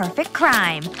 The perfect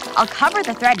crime. I'll cover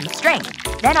the thread in string.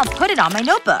 Then I'll put it on my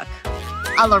notebook.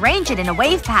 I'll arrange it in a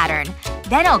wave pattern.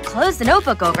 Then I'll close the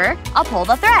notebook over. I'll pull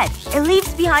the thread. It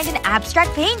leaves behind an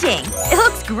abstract painting. It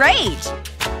looks great!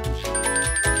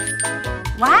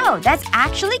 Wow, that's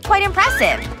actually quite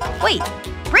impressive. Wait,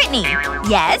 Brittany.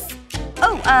 Yes?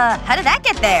 Oh, how did that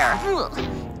get there?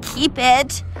 Keep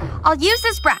it. I'll use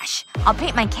this brush. I'll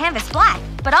paint my canvas black,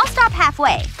 but I'll stop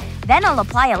halfway. Then I'll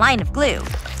apply a line of glue.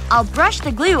 I'll brush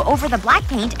the glue over the black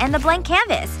paint and the blank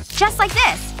canvas. Just like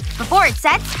this. Before it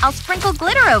sets, I'll sprinkle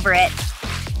glitter over it.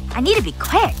 I need to be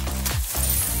quick.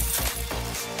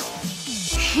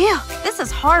 Phew, this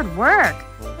is hard work.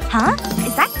 Huh?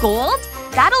 Is that gold?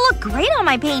 That'll look great on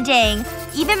my painting.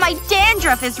 Even my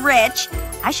dandruff is rich.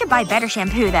 I should buy better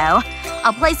shampoo, though.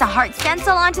 I'll place a heart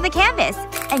stencil onto the canvas.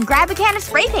 And grab a can of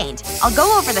spray paint. I'll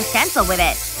go over the stencil with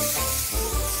it.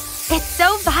 It's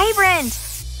so vibrant!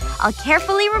 I'll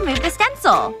carefully remove the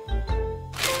stencil.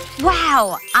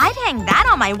 Wow, I'd hang that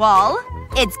on my wall.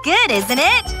 It's good, isn't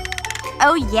it?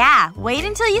 Oh yeah, wait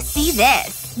until you see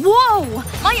this. Whoa!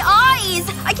 My eyes!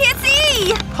 I can't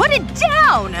see! Put it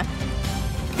down!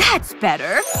 That's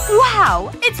better.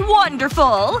 Wow, it's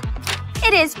wonderful!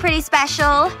 It is pretty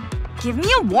special. Give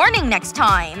me a warning next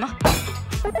time.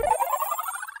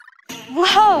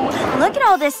 Whoa, look at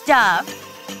all this stuff.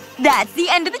 That's the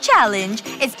end of the challenge.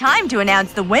 It's time to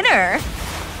announce the winner.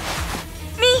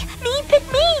 Me, pick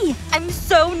me! I'm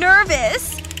so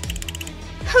nervous.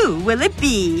 Who will it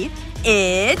be?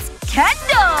 It's Kendall!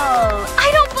 I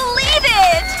don't believe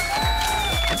it!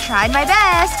 I tried my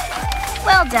best.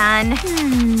 Well done.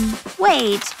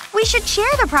 Wait. We should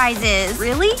share the prizes.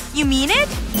 Really? You mean it?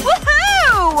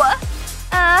 Woohoo!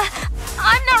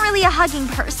 I'm not really a hugging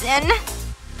person.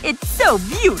 It's so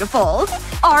beautiful.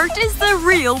 Art is the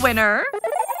real winner.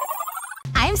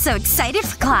 I'm so excited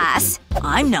for class.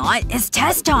 I'm not. It's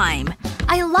test time.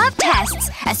 I love tests,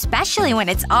 especially when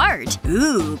it's art.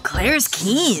 Ooh, Claire's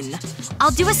keen.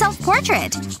 I'll do a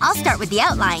self-portrait. I'll start with the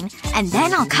outline, and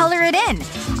then I'll color it in.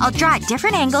 I'll draw at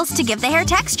different angles to give the hair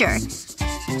texture.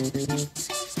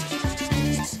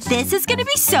 This is gonna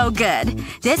be so good.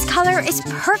 This color is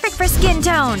perfect for skin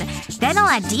tone. Then I'll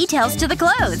add details to the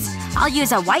clothes. I'll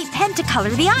use a white pen to color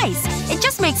the eyes. It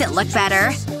just makes it look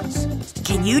better.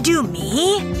 Can you do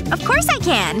me? Of course I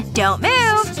can. Don't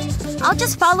move. I'll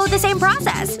just follow the same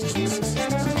process.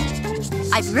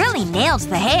 I've really nailed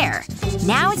the hair.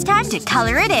 Now it's time to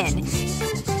color it in.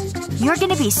 You're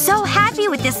gonna be so happy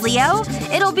with this, Leo.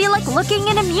 It'll be like looking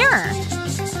in a mirror.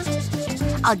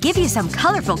 I'll give you some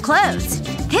colorful clothes.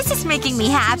 This is making me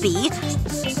happy.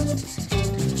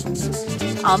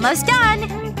 Almost done.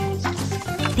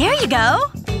 There you go.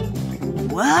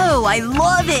 Whoa, I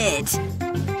love it!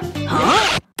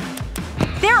 Huh?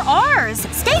 They're ours!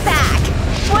 Stay back!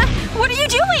 What are you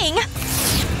doing?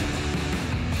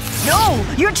 No!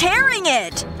 You're tearing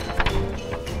it!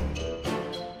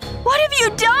 What have you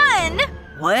done?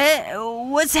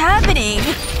 What's happening?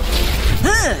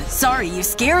 Ugh, sorry, you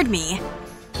scared me.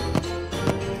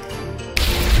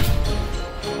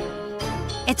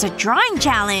 It's a drawing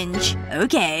challenge.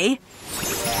 Okay.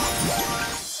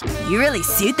 You really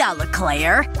suit that look,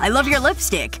 Claire. I love your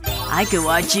lipstick. I could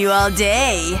watch you all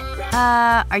day.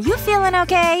 Are you feeling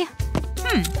okay?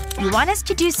 You want us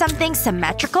to do something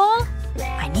symmetrical?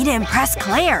 I need to impress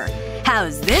Claire.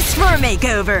 How's this for a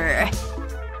makeover?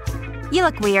 You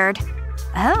look weird.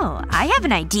 Oh, I have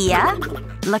an idea.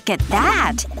 Look at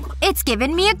that. It's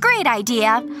given me a great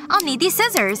idea. I'll need these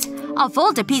scissors. I'll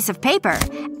fold a piece of paper.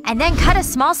 And then cut a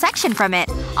small section from it.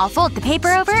 I'll fold the paper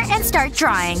over and start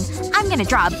drawing. I'm gonna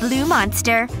draw a blue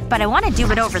monster, but I want to do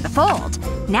it over the fold.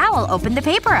 Now I'll open the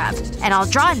paper up. And I'll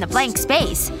draw in the blank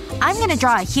space. I'm gonna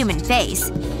draw a human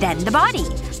face. Then the body.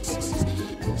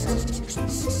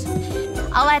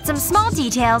 I'll add some small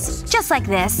details, just like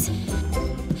this.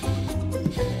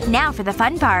 Now for the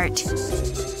fun part.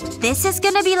 This is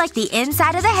gonna be like the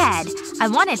inside of the head. I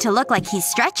want it to look like he's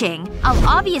stretching. I'll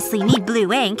obviously need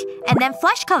blue ink, and then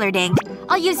flesh-colored ink.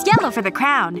 I'll use yellow for the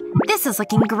crown. This is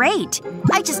looking great.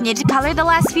 I just need to color the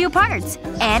last few parts.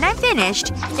 And I'm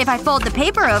finished. If I fold the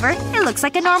paper over, it looks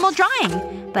like a normal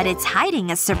drawing. But it's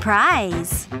hiding a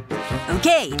surprise.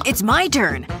 Okay, it's my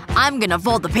turn. I'm gonna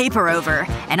fold the paper over,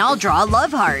 and I'll draw a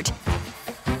love heart.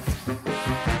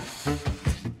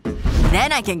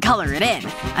 Then I can color it in.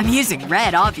 I'm using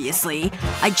red, obviously.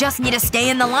 I just need to stay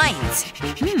in the lines.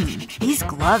 These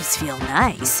gloves feel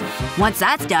nice. Once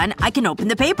that's done, I can open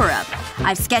the paper up.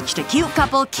 I've sketched a cute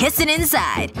couple kissing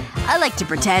inside. I like to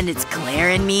pretend it's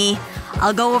Claire and me.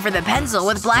 I'll go over the pencil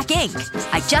with black ink.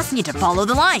 I just need to follow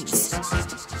the lines.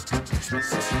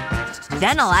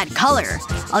 Then I'll add color.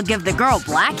 I'll give the girl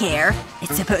black hair.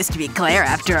 It's supposed to be Claire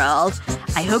after all.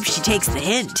 I hope she takes the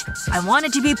hint. I want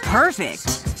it to be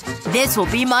perfect. This will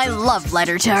be my love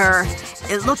letter to her.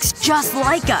 It looks just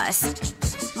like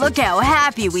us. Look how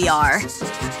happy we are.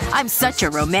 I'm such a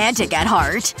romantic at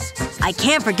heart. I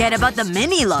can't forget about the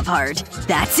mini love heart.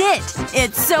 That's it!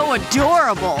 It's so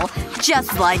adorable!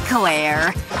 Just like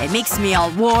Claire. It makes me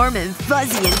all warm and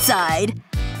fuzzy inside.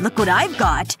 Look what I've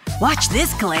got. Watch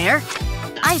this, Claire.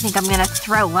 I think I'm gonna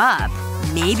throw up.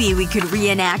 Maybe we could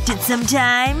reenact it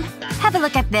sometime? Have a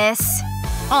look at this.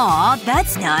 Aw,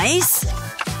 that's nice.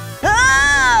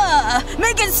 Ah!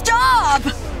 Make it stop!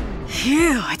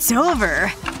 Phew, it's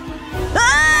over.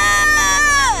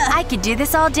 Ah! I could do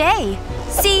this all day.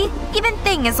 See? Even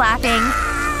Thing is laughing.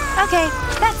 Okay,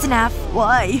 that's enough.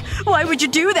 Why? Why would you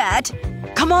do that?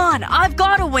 Come on, I've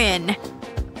gotta win!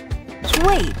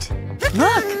 Wait.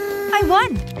 Look! I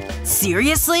won.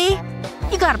 Seriously?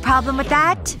 You got a problem with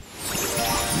that?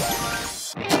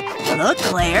 Look,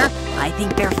 Claire. I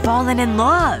think they're falling in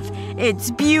love. It's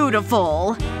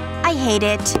beautiful. I hate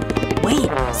it. Wait,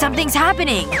 something's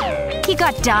happening. He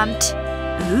got dumped.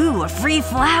 Ooh, a free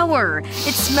flower.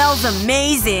 It smells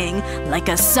amazing. Like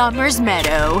a summer's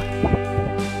meadow.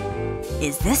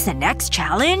 Is this the next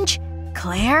challenge?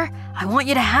 Claire, I want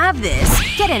you to have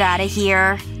this. Get it out of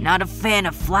here. Not a fan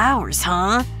of flowers,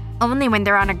 huh? Only when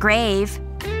they're on a grave.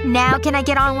 Now can I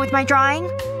get on with my drawing?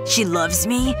 She loves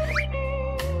me.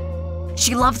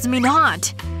 She loves me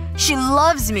not. She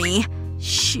loves me.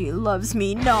 She loves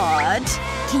me not.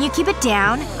 Can you keep it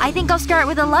down? I think I'll start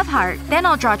with a love heart. Then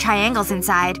I'll draw triangles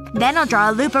inside. Then I'll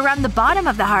draw a loop around the bottom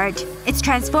of the heart. It's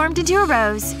transformed into a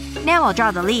rose. Now I'll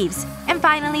draw the leaves. And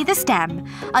finally the stem.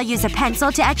 I'll use a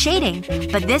pencil to add shading.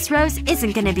 But this rose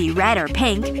isn't gonna be red or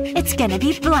pink. It's gonna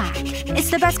be black.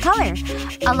 It's the best color.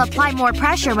 I'll apply more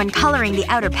pressure when coloring the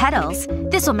outer petals.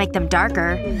 This will make them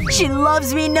darker. She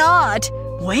loves me not!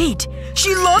 Wait.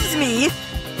 She loves me!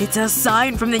 It's a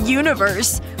sign from the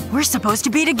universe. We're supposed to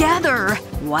be together.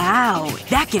 Wow.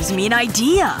 That gives me an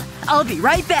idea. I'll be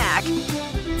right back.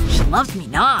 She loves me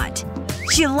not.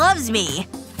 She loves me.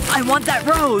 I want that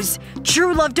rose.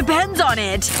 True love depends on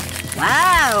it.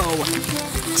 Wow.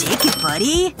 Take it,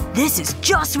 buddy. This is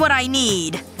just what I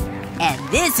need. And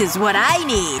this is what I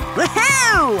need.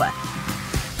 Woohoo!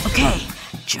 Okay.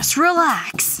 Just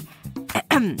relax.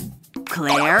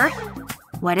 Claire?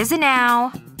 What is it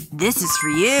now? This is for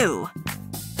you.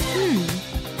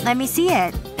 Let me see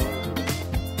it.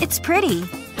 It's pretty.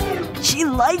 She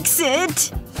likes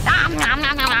it!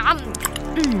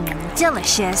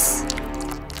 Delicious.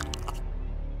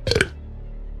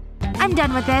 I'm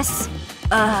done with this.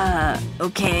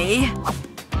 Okay.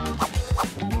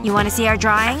 You want to see our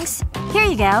drawings? Here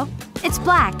you go. It's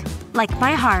black. Like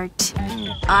my heart.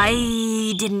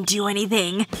 I didn't do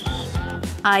anything.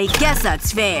 I guess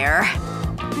that's fair.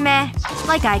 Meh.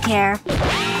 Like I care.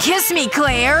 Kiss me,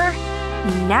 Claire!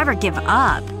 Never give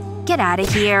up. Get out of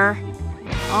here.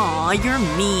 Aw, you're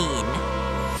mean.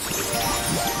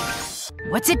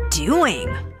 What's it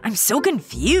doing? I'm so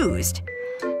confused.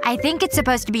 I think it's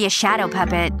supposed to be a shadow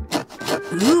puppet.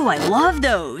 Ooh, I love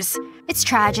those. It's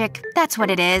tragic. That's what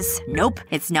it is. Nope.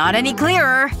 It's not any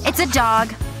clearer. It's a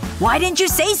dog. Why didn't you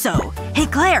say so? Hey,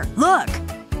 Claire, look!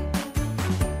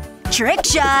 Trick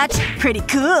shot! Pretty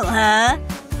cool, huh?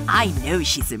 I know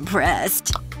she's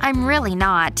impressed. I'm really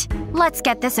not. Let's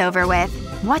get this over with.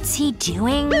 What's he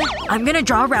doing? I'm gonna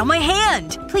draw around my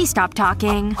hand! Please stop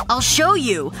talking. I'll show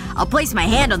you. I'll place my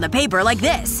hand on the paper like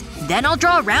this. Then I'll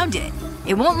draw around it.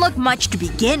 It won't look much to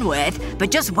begin with, but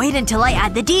just wait until I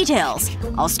add the details.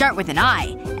 I'll start with an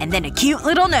eye, and then a cute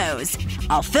little nose.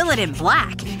 I'll fill it in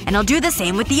black, and I'll do the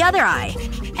same with the other eye.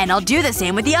 And I'll do the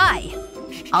same with the eye.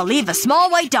 I'll leave a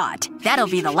small white dot. That'll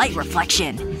be the light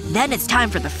reflection. Then it's time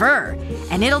for the fur.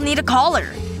 And it'll need a collar.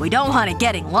 We don't want it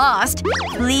getting lost.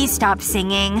 Please stop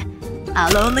singing.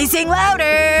 I'll only sing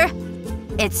louder!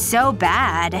 It's so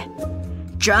bad.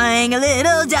 Drawing a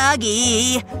little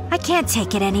doggy. I can't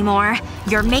take it anymore.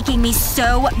 You're making me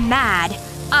so mad.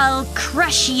 I'll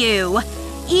crush you.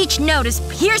 Each note is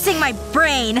piercing my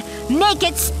brain. Make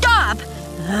it stop!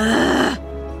 Ugh.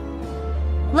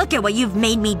 Look at what you've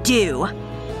made me do.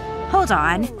 Hold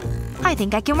on. I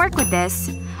think I can work with this.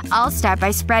 I'll start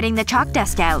by spreading the chalk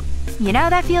dust out. You know,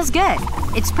 that feels good.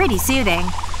 It's pretty soothing.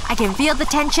 I can feel the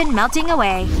tension melting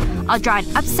away. I'll draw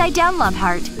an upside-down love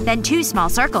heart, then 2 small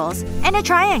circles, and a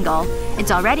triangle.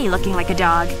 It's already looking like a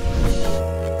dog.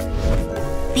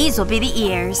 These will be the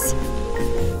ears.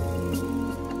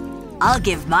 I'll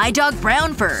give my dog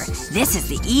brown fur. This is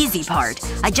the easy part.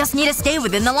 I just need to stay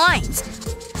within the lines.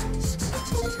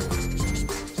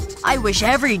 I wish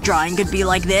every drawing could be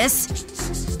like this.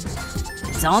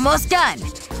 It's almost done.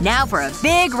 Now for a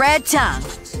big red tongue.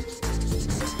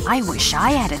 I wish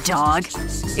I had a dog.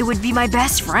 It would be my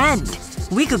best friend.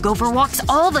 We could go for walks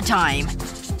all the time.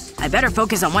 I better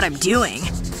focus on what I'm doing.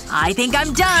 I think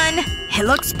I'm done. It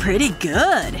looks pretty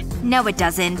good. No, it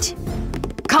doesn't.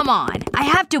 Come on. I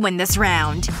have to win this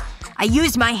round. I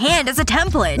used my hand as a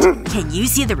template. Can you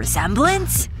see the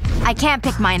resemblance? I can't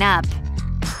pick mine up.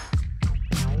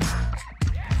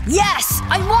 Yes!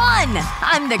 I won!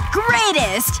 I'm the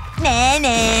greatest! Nah,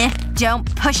 nah.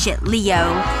 Don't push it,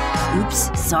 Leo.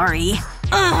 Oops. Sorry.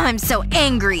 Ugh, I'm so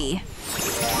angry.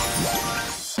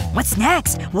 What's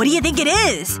next? What do you think it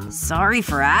is? Sorry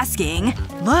for asking.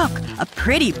 Look. A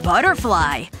pretty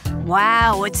butterfly.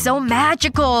 Wow, it's so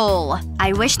magical.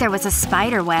 I wish there was a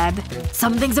spider web.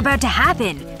 Something's about to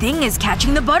happen. Thing is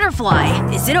catching the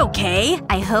butterfly. Is it okay?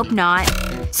 I hope not.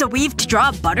 So we have to draw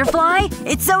a butterfly?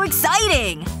 It's so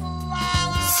exciting!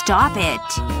 Stop it.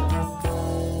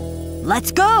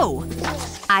 Let's go!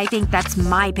 I think that's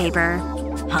my paper.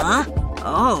 Huh?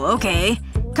 Oh, okay.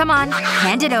 Come on.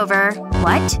 Hand it over.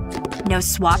 What? No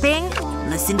swapping?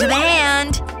 Listen to the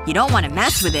hand. You don't want to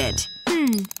mess with it.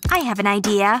 I have an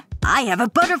idea. I have a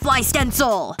butterfly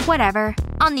stencil! Whatever.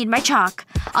 I'll need my chalk.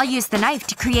 I'll use the knife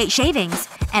to create shavings.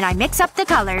 And I mix up the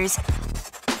colors.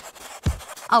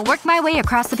 I'll work my way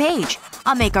across the page.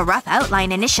 I'll make a rough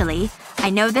outline initially. I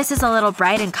know this is a little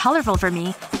bright and colorful for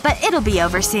me, but it'll be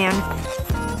over soon.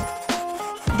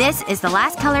 This is the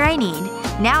last color I need.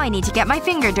 Now I need to get my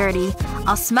finger dirty.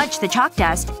 I'll smudge the chalk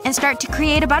dust and start to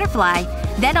create a butterfly.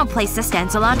 Then I'll place the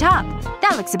stencil on top.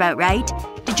 That looks about right.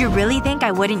 Did you really think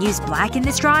I wouldn't use black in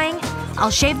this drawing? I'll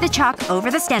shave the chalk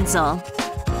over the stencil.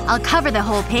 I'll cover the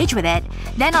whole page with it.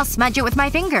 Then I'll smudge it with my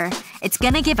finger. It's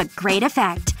gonna give a great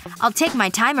effect. I'll take my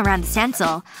time around the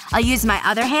stencil. I'll use my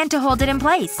other hand to hold it in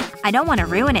place. I don't want to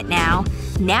ruin it now.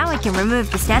 Now I can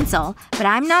remove the stencil, but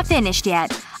I'm not finished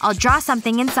yet. I'll draw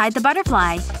something inside the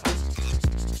butterfly.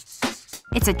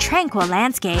 It's a tranquil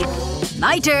landscape.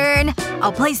 My turn!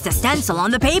 I'll place the stencil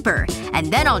on the paper.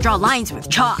 And then I'll draw lines with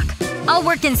chalk. I'll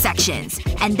work in sections.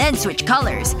 And then switch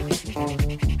colors.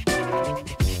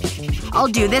 I'll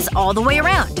do this all the way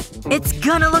around. It's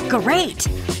gonna look great!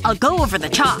 I'll go over the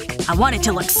chalk. I want it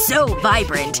to look so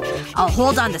vibrant. I'll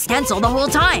hold on the stencil the whole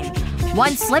time.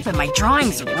 One slip and my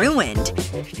drawing's ruined.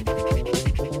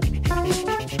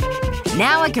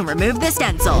 Now I can remove the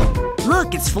stencil.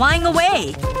 Look, it's flying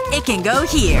away. It can go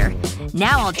here.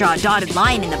 Now I'll draw a dotted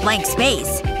line in the blank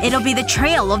space. It'll be the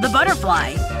trail of the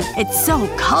butterfly. It's so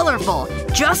colorful.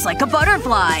 Just like a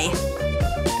butterfly.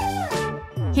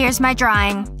 Here's my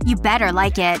drawing. You better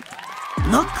like it.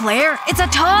 Look, Claire. It's a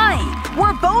tie!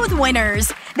 We're both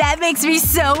winners! That makes me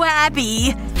so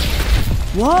happy!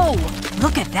 Whoa!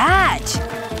 Look at that!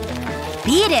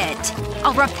 Beat it!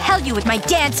 I'll repel you with my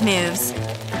dance moves.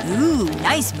 Ooh,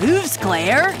 nice moves,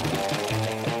 Claire.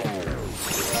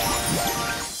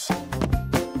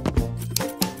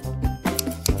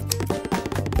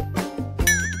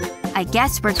 I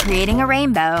guess we're creating a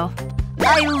rainbow.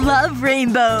 I love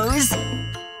rainbows!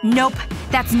 Nope.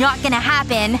 That's not gonna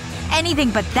happen.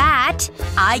 Anything but that.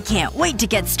 I can't wait to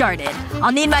get started.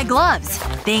 I'll need my gloves.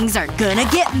 Things are gonna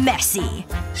get messy.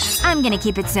 I'm gonna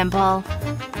keep it simple.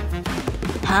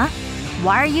 Huh?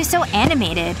 Why are you so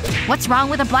animated? What's wrong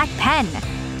with a black pen?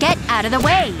 Get out of the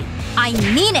way! I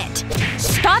mean it!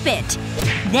 Stop it!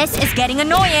 This is getting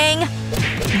annoying!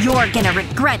 You're gonna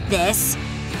regret this.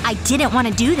 I didn't want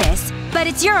to do this. But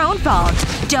it's your own fault.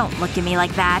 Don't look at me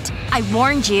like that. I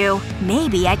warned you.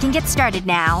 Maybe I can get started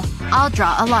now. I'll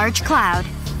draw a large cloud.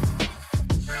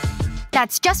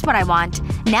 That's just what I want.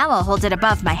 Now I'll hold it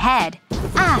above my head.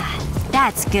 Ah,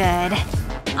 that's good.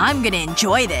 I'm gonna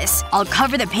enjoy this. I'll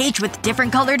cover the page with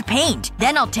different colored paint.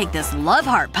 Then I'll take this love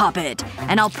heart puppet.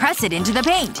 And I'll press it into the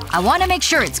paint. I want to make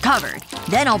sure it's covered.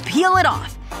 Then I'll peel it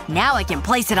off. Now I can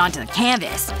place it onto the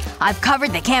canvas. I've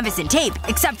covered the canvas in tape,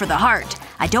 except for the heart.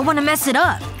 I don't want to mess it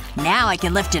up. Now I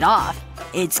can lift it off.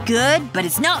 It's good, but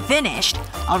it's not finished.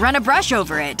 I'll run a brush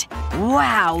over it.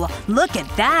 Wow, look at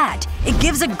that. It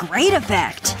gives a great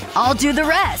effect. I'll do the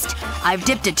rest. I've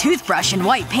dipped a toothbrush in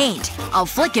white paint. I'll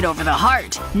flick it over the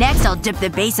heart. Next I'll dip the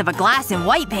base of a glass in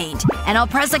white paint. And I'll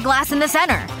press a glass in the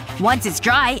center. Once it's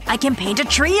dry, I can paint a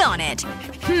tree on it.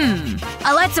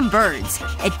 I'll add some birds.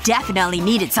 It definitely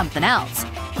needed something else.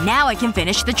 Now I can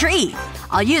finish the tree.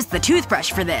 I'll use the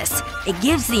toothbrush for this. It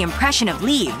gives the impression of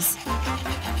leaves.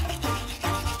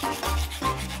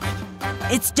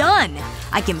 It's done!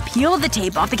 I can peel the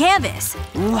tape off the canvas.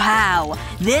 Wow.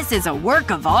 This is a work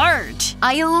of art.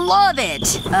 I love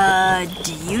it.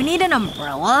 Do you need an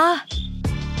umbrella?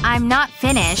 I'm not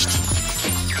finished.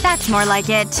 That's more like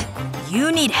it.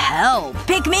 You need help.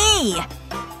 Pick me!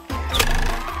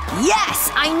 Yes!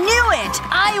 I knew it!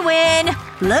 I win!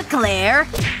 Look, Claire.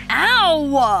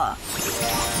 Ow!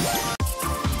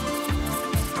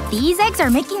 These eggs are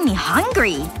making me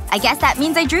hungry. I guess that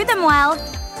means I drew them well.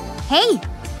 Hey!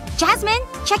 Jasmine,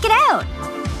 check it out!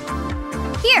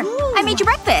 Here, I made you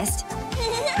breakfast.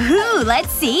 Ooh,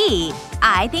 let's see.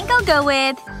 I think I'll go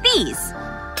with these.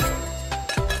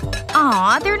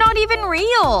 Aw, they're not even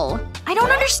real. I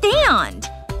don't understand.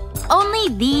 Only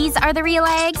these are the real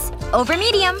eggs. Over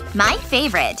medium. My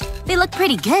favorite. They look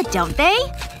pretty good, don't they?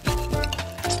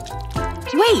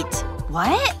 Wait.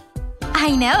 What?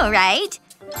 I know, right?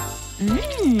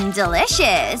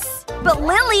 Delicious. But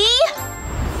Lily…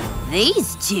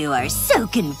 These two are so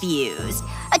confused.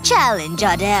 A challenge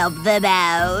ought to help them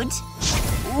out.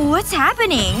 What's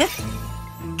happening?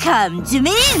 Come to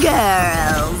me,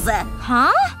 girls!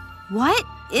 Huh? What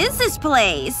is this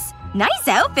place? Nice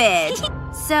outfit.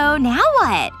 So now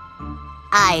what?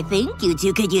 I think you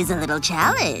two could use a little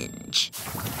challenge.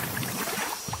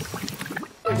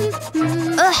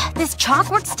 Ugh, this chalk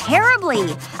works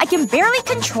terribly. I can barely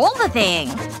control the thing.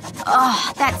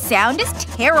 Ugh, that sound is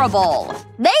terrible.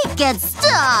 Make it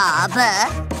stop!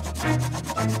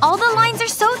 All the lines are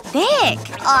so thick.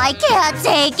 I can't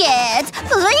take it!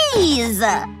 Please!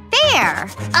 There!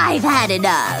 I've had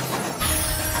enough.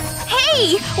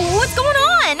 Hey! What's going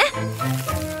on?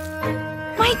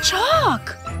 My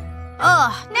chalk!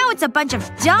 Ugh, now it's a bunch of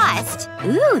dust.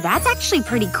 Ooh, that's actually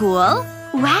pretty cool.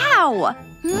 Wow!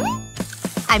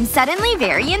 I'm suddenly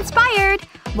very inspired.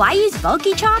 Why use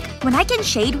bulky chalk when I can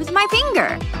shade with my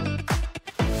finger?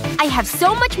 I have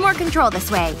so much more control this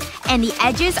way. And the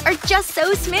edges are just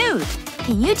so smooth.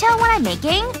 Can you tell what I'm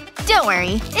making? Don't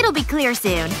worry, it'll be clear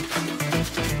soon.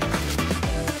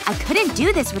 I couldn't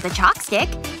do this with a chalk stick.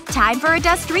 Time for a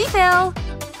dust refill.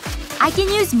 I can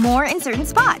use more in certain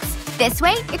spots. This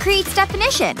way, it creates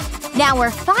definition. Now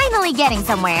we're finally getting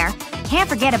somewhere. Can't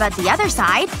forget about the other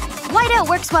side. Whiteout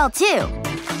works well too.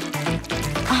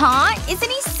 Isn't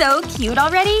he so cute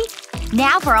already?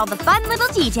 Now for all the fun little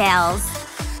details.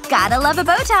 Gotta love a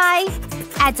bow tie.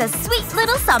 Adds a sweet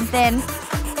little something.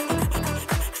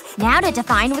 Now to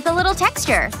define with a little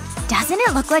texture. Doesn't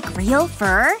it look like real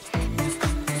fur?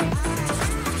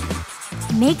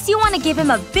 Makes you want to give him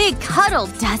a big cuddle,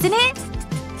 doesn't it?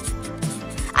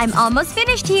 I'm almost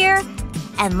finished here.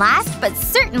 And last but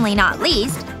certainly not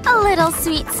least, a little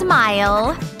sweet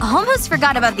smile. Almost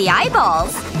forgot about the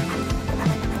eyeballs.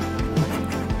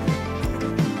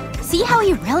 See how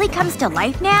he really comes to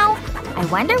life now? I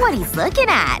wonder what he's looking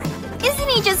at. Isn't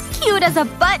he just cute as a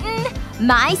button?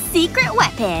 My secret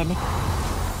weapon.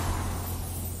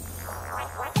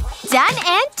 Done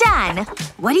and done.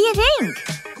 What do you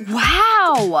think?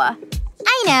 Wow!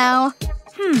 I know.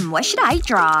 What should I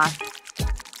draw?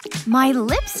 My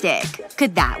lipstick.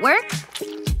 Could that work?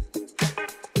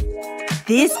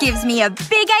 This gives me a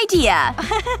big idea.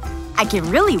 I can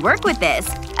really work with this.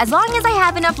 As long as I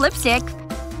have enough lipstick.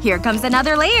 Here comes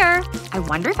another layer. I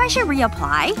wonder if I should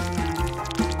reapply.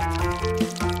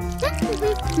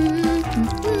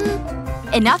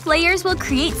 Enough layers will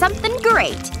create something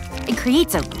great. It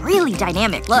creates a really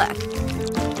dynamic look.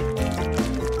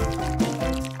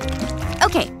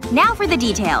 Okay, now for the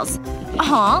details.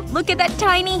 Aw, look at that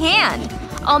tiny hand.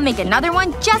 I'll make another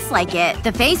one just like it.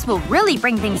 The face will really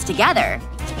bring things together.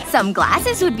 Some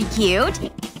glasses would be cute.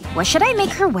 What should I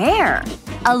make her wear?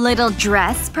 A little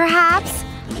dress, perhaps?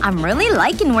 I'm really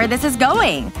liking where this is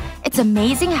going. It's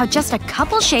amazing how just a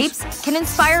couple shapes can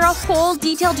inspire a whole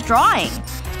detailed drawing.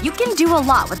 You can do a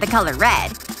lot with the color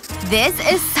red. This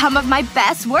is some of my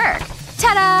best work.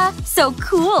 Ta-da! So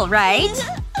cool, right?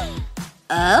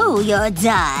 Oh, you're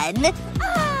done?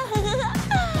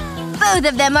 Both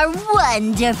of them are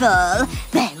wonderful.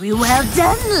 Very well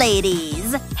done,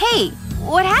 ladies. Hey,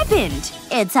 what happened?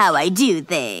 It's how I do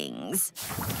things.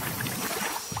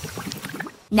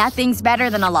 Nothing's better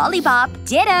than a lollipop.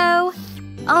 Ditto.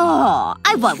 Oh,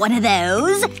 I want one of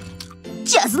those.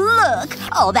 Just look!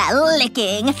 All that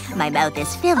licking. My mouth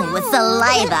is filling with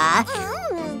saliva.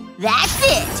 That's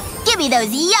it! Give me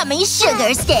those yummy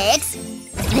sugar sticks!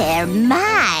 They're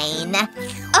mine.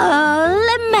 All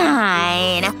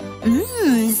mine.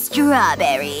 Mmm,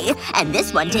 strawberry. And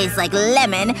this one tastes like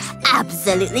lemon.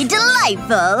 Absolutely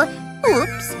delightful.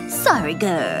 Oops. Sorry,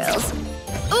 girls.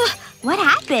 Ugh, what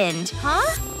happened?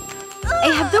 Huh?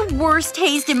 I have the worst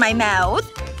taste in my mouth.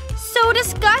 So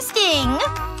disgusting.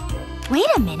 Wait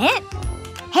a minute.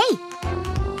 Hey.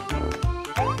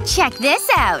 Check this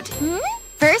out.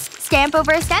 First, stamp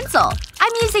over a stencil.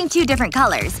 I'm using 2 different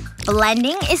colors.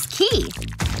 Blending is key.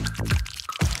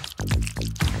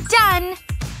 Done!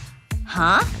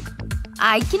 Huh?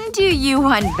 I can do you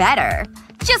one better.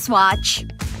 Just watch.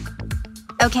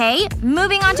 Okay,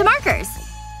 moving on to markers.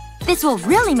 This will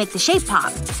really make the shape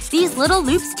pop. These little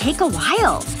loops take a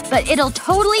while, but it'll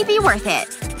totally be worth it.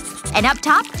 And up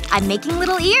top, I'm making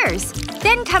little ears.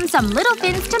 Then come some little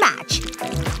fins to match.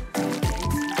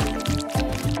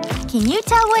 Can you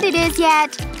tell what it is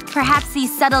yet? Perhaps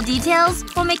these subtle details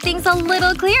will make things a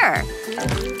little clearer.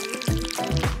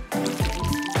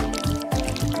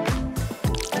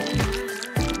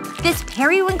 This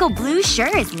periwinkle blue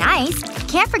sure is nice.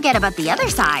 Can't forget about the other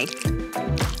side.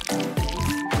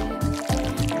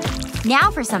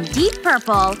 Now for some deep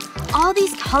purple. All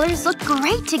these colors look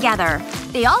great together.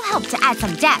 They all help to add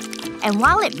some depth. And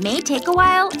while it may take a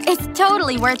while, it's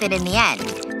totally worth it in the end.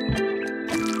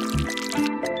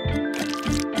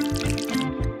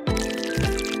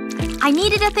 I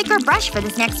needed a thicker brush for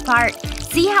this next part.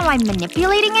 See how I'm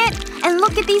manipulating it? And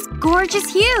look at these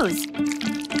gorgeous hues!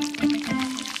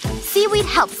 Seaweed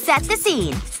helps set the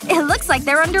scene. It looks like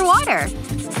they're underwater.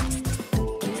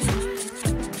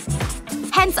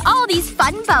 Hence all these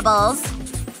fun bubbles.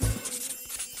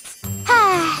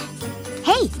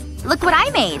 Hey, look what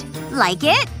I made. Like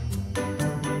it?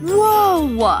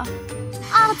 Whoa!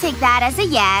 I'll take that as a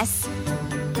yes.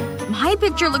 My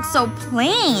picture looks so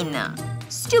plain.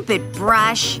 Stupid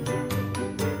brush.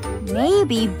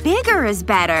 Maybe bigger is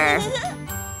better.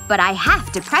 But I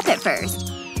have to prep it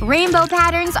first. Rainbow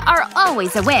patterns are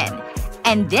always a win.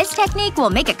 And this technique will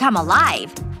make it come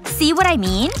alive. See what I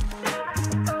mean?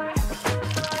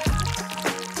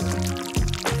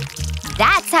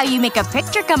 That's how you make a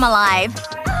picture come alive.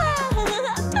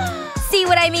 See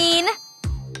what I mean?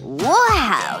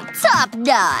 Wow, top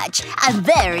notch. I'm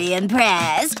very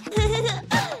impressed.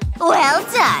 Well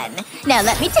done. Now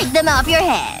let me take them off your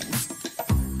hands.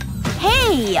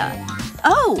 Hey!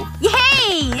 Oh,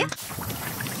 yay!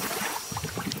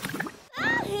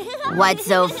 What's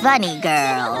so funny,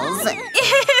 girls?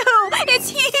 Ew! It's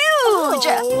huge!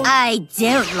 I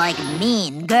don't like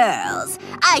mean girls.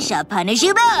 I shall punish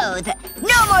you both.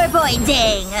 No more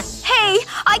pointing! Hey!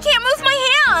 I can't move my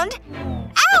hand!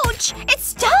 Ouch! It's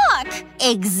stuck!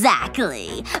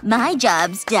 Exactly. My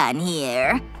job's done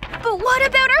here. But what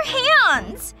about our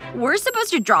hands? We're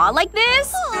supposed to draw like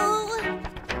this?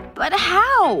 But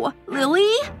how? Lily?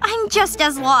 I'm just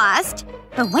as lost.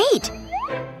 But wait.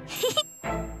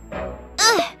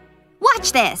 Ugh.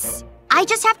 Watch this. I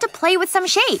just have to play with some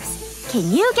shapes.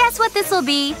 Can you guess what this'll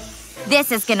be?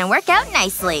 This is gonna work out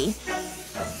nicely.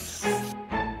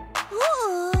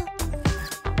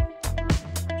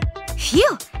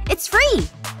 Phew! It's free!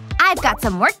 I've got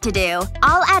some work to do.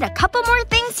 I'll add a couple more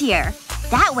things here.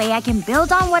 That way I can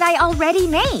build on what I already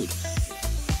made.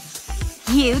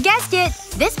 You guessed it!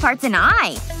 This part's an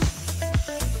eye.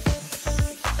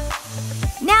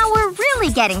 Now we're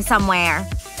really getting somewhere.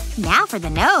 Now for the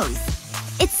nose.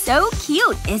 It's so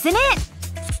cute, isn't it?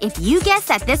 If you guessed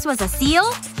that this was a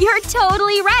seal, you're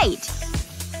totally right.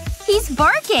 He's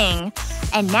barking.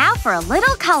 And now for a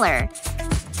little color.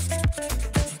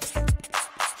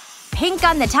 Pink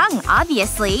on the tongue,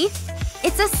 obviously.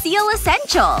 It's a seal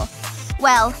essential.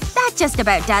 Well, that just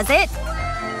about does it.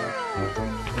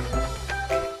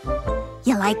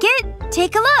 You like it?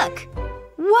 Take a look.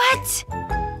 What?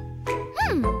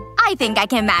 I think I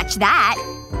can match that.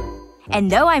 And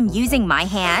though I'm using my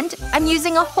hand, I'm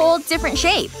using a whole different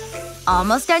shape.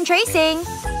 Almost done tracing.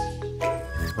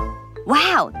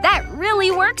 Wow, that really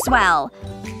works well.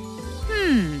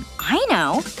 I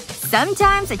know.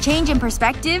 Sometimes a change in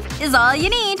perspective is all you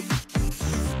need.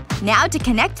 Now to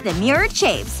connect the mirrored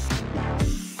shapes.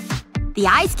 The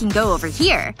eyes can go over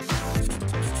here.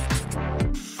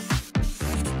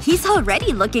 He's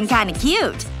already looking kinda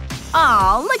cute.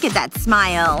 Aw, look at that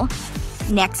smile.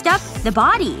 Next up, the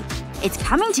body. It's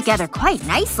coming together quite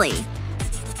nicely.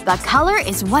 But color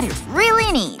is what it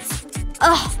really needs.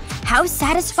 Ugh, how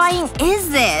satisfying is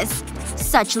this?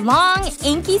 Such long,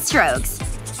 inky strokes.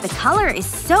 The color is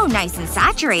so nice and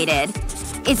saturated.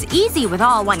 It's easy with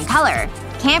all one color.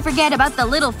 Can't forget about the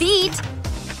little feet.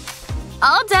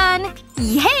 All done!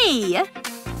 Yay!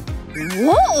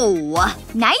 Whoa!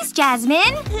 Nice,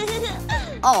 Jasmine!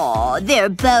 Oh, they're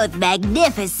both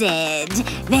magnificent.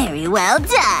 Very well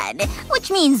done.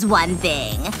 Which means one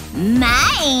thing.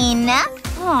 Mine!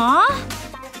 Aww.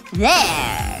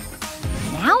 There.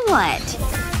 Now what?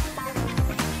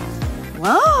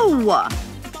 Whoa!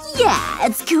 Yeah,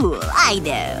 it's cool. I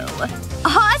know.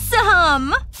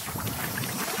 Awesome!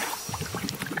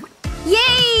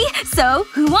 Yay! So,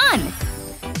 who won?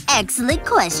 Excellent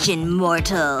question,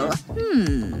 mortal.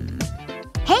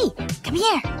 Hey, come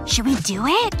here. Should we do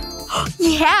it?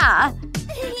 Yeah!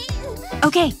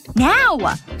 Okay, now!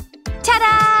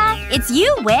 Ta-da! It's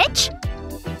you, witch!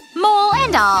 Mole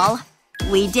and all.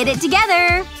 We did it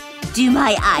together. Do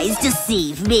my eyes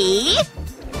deceive me?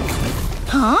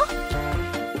 Huh?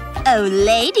 Oh,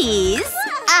 ladies.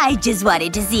 I just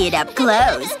wanted to see it up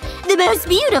close. The most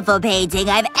beautiful painting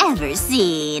I've ever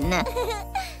seen.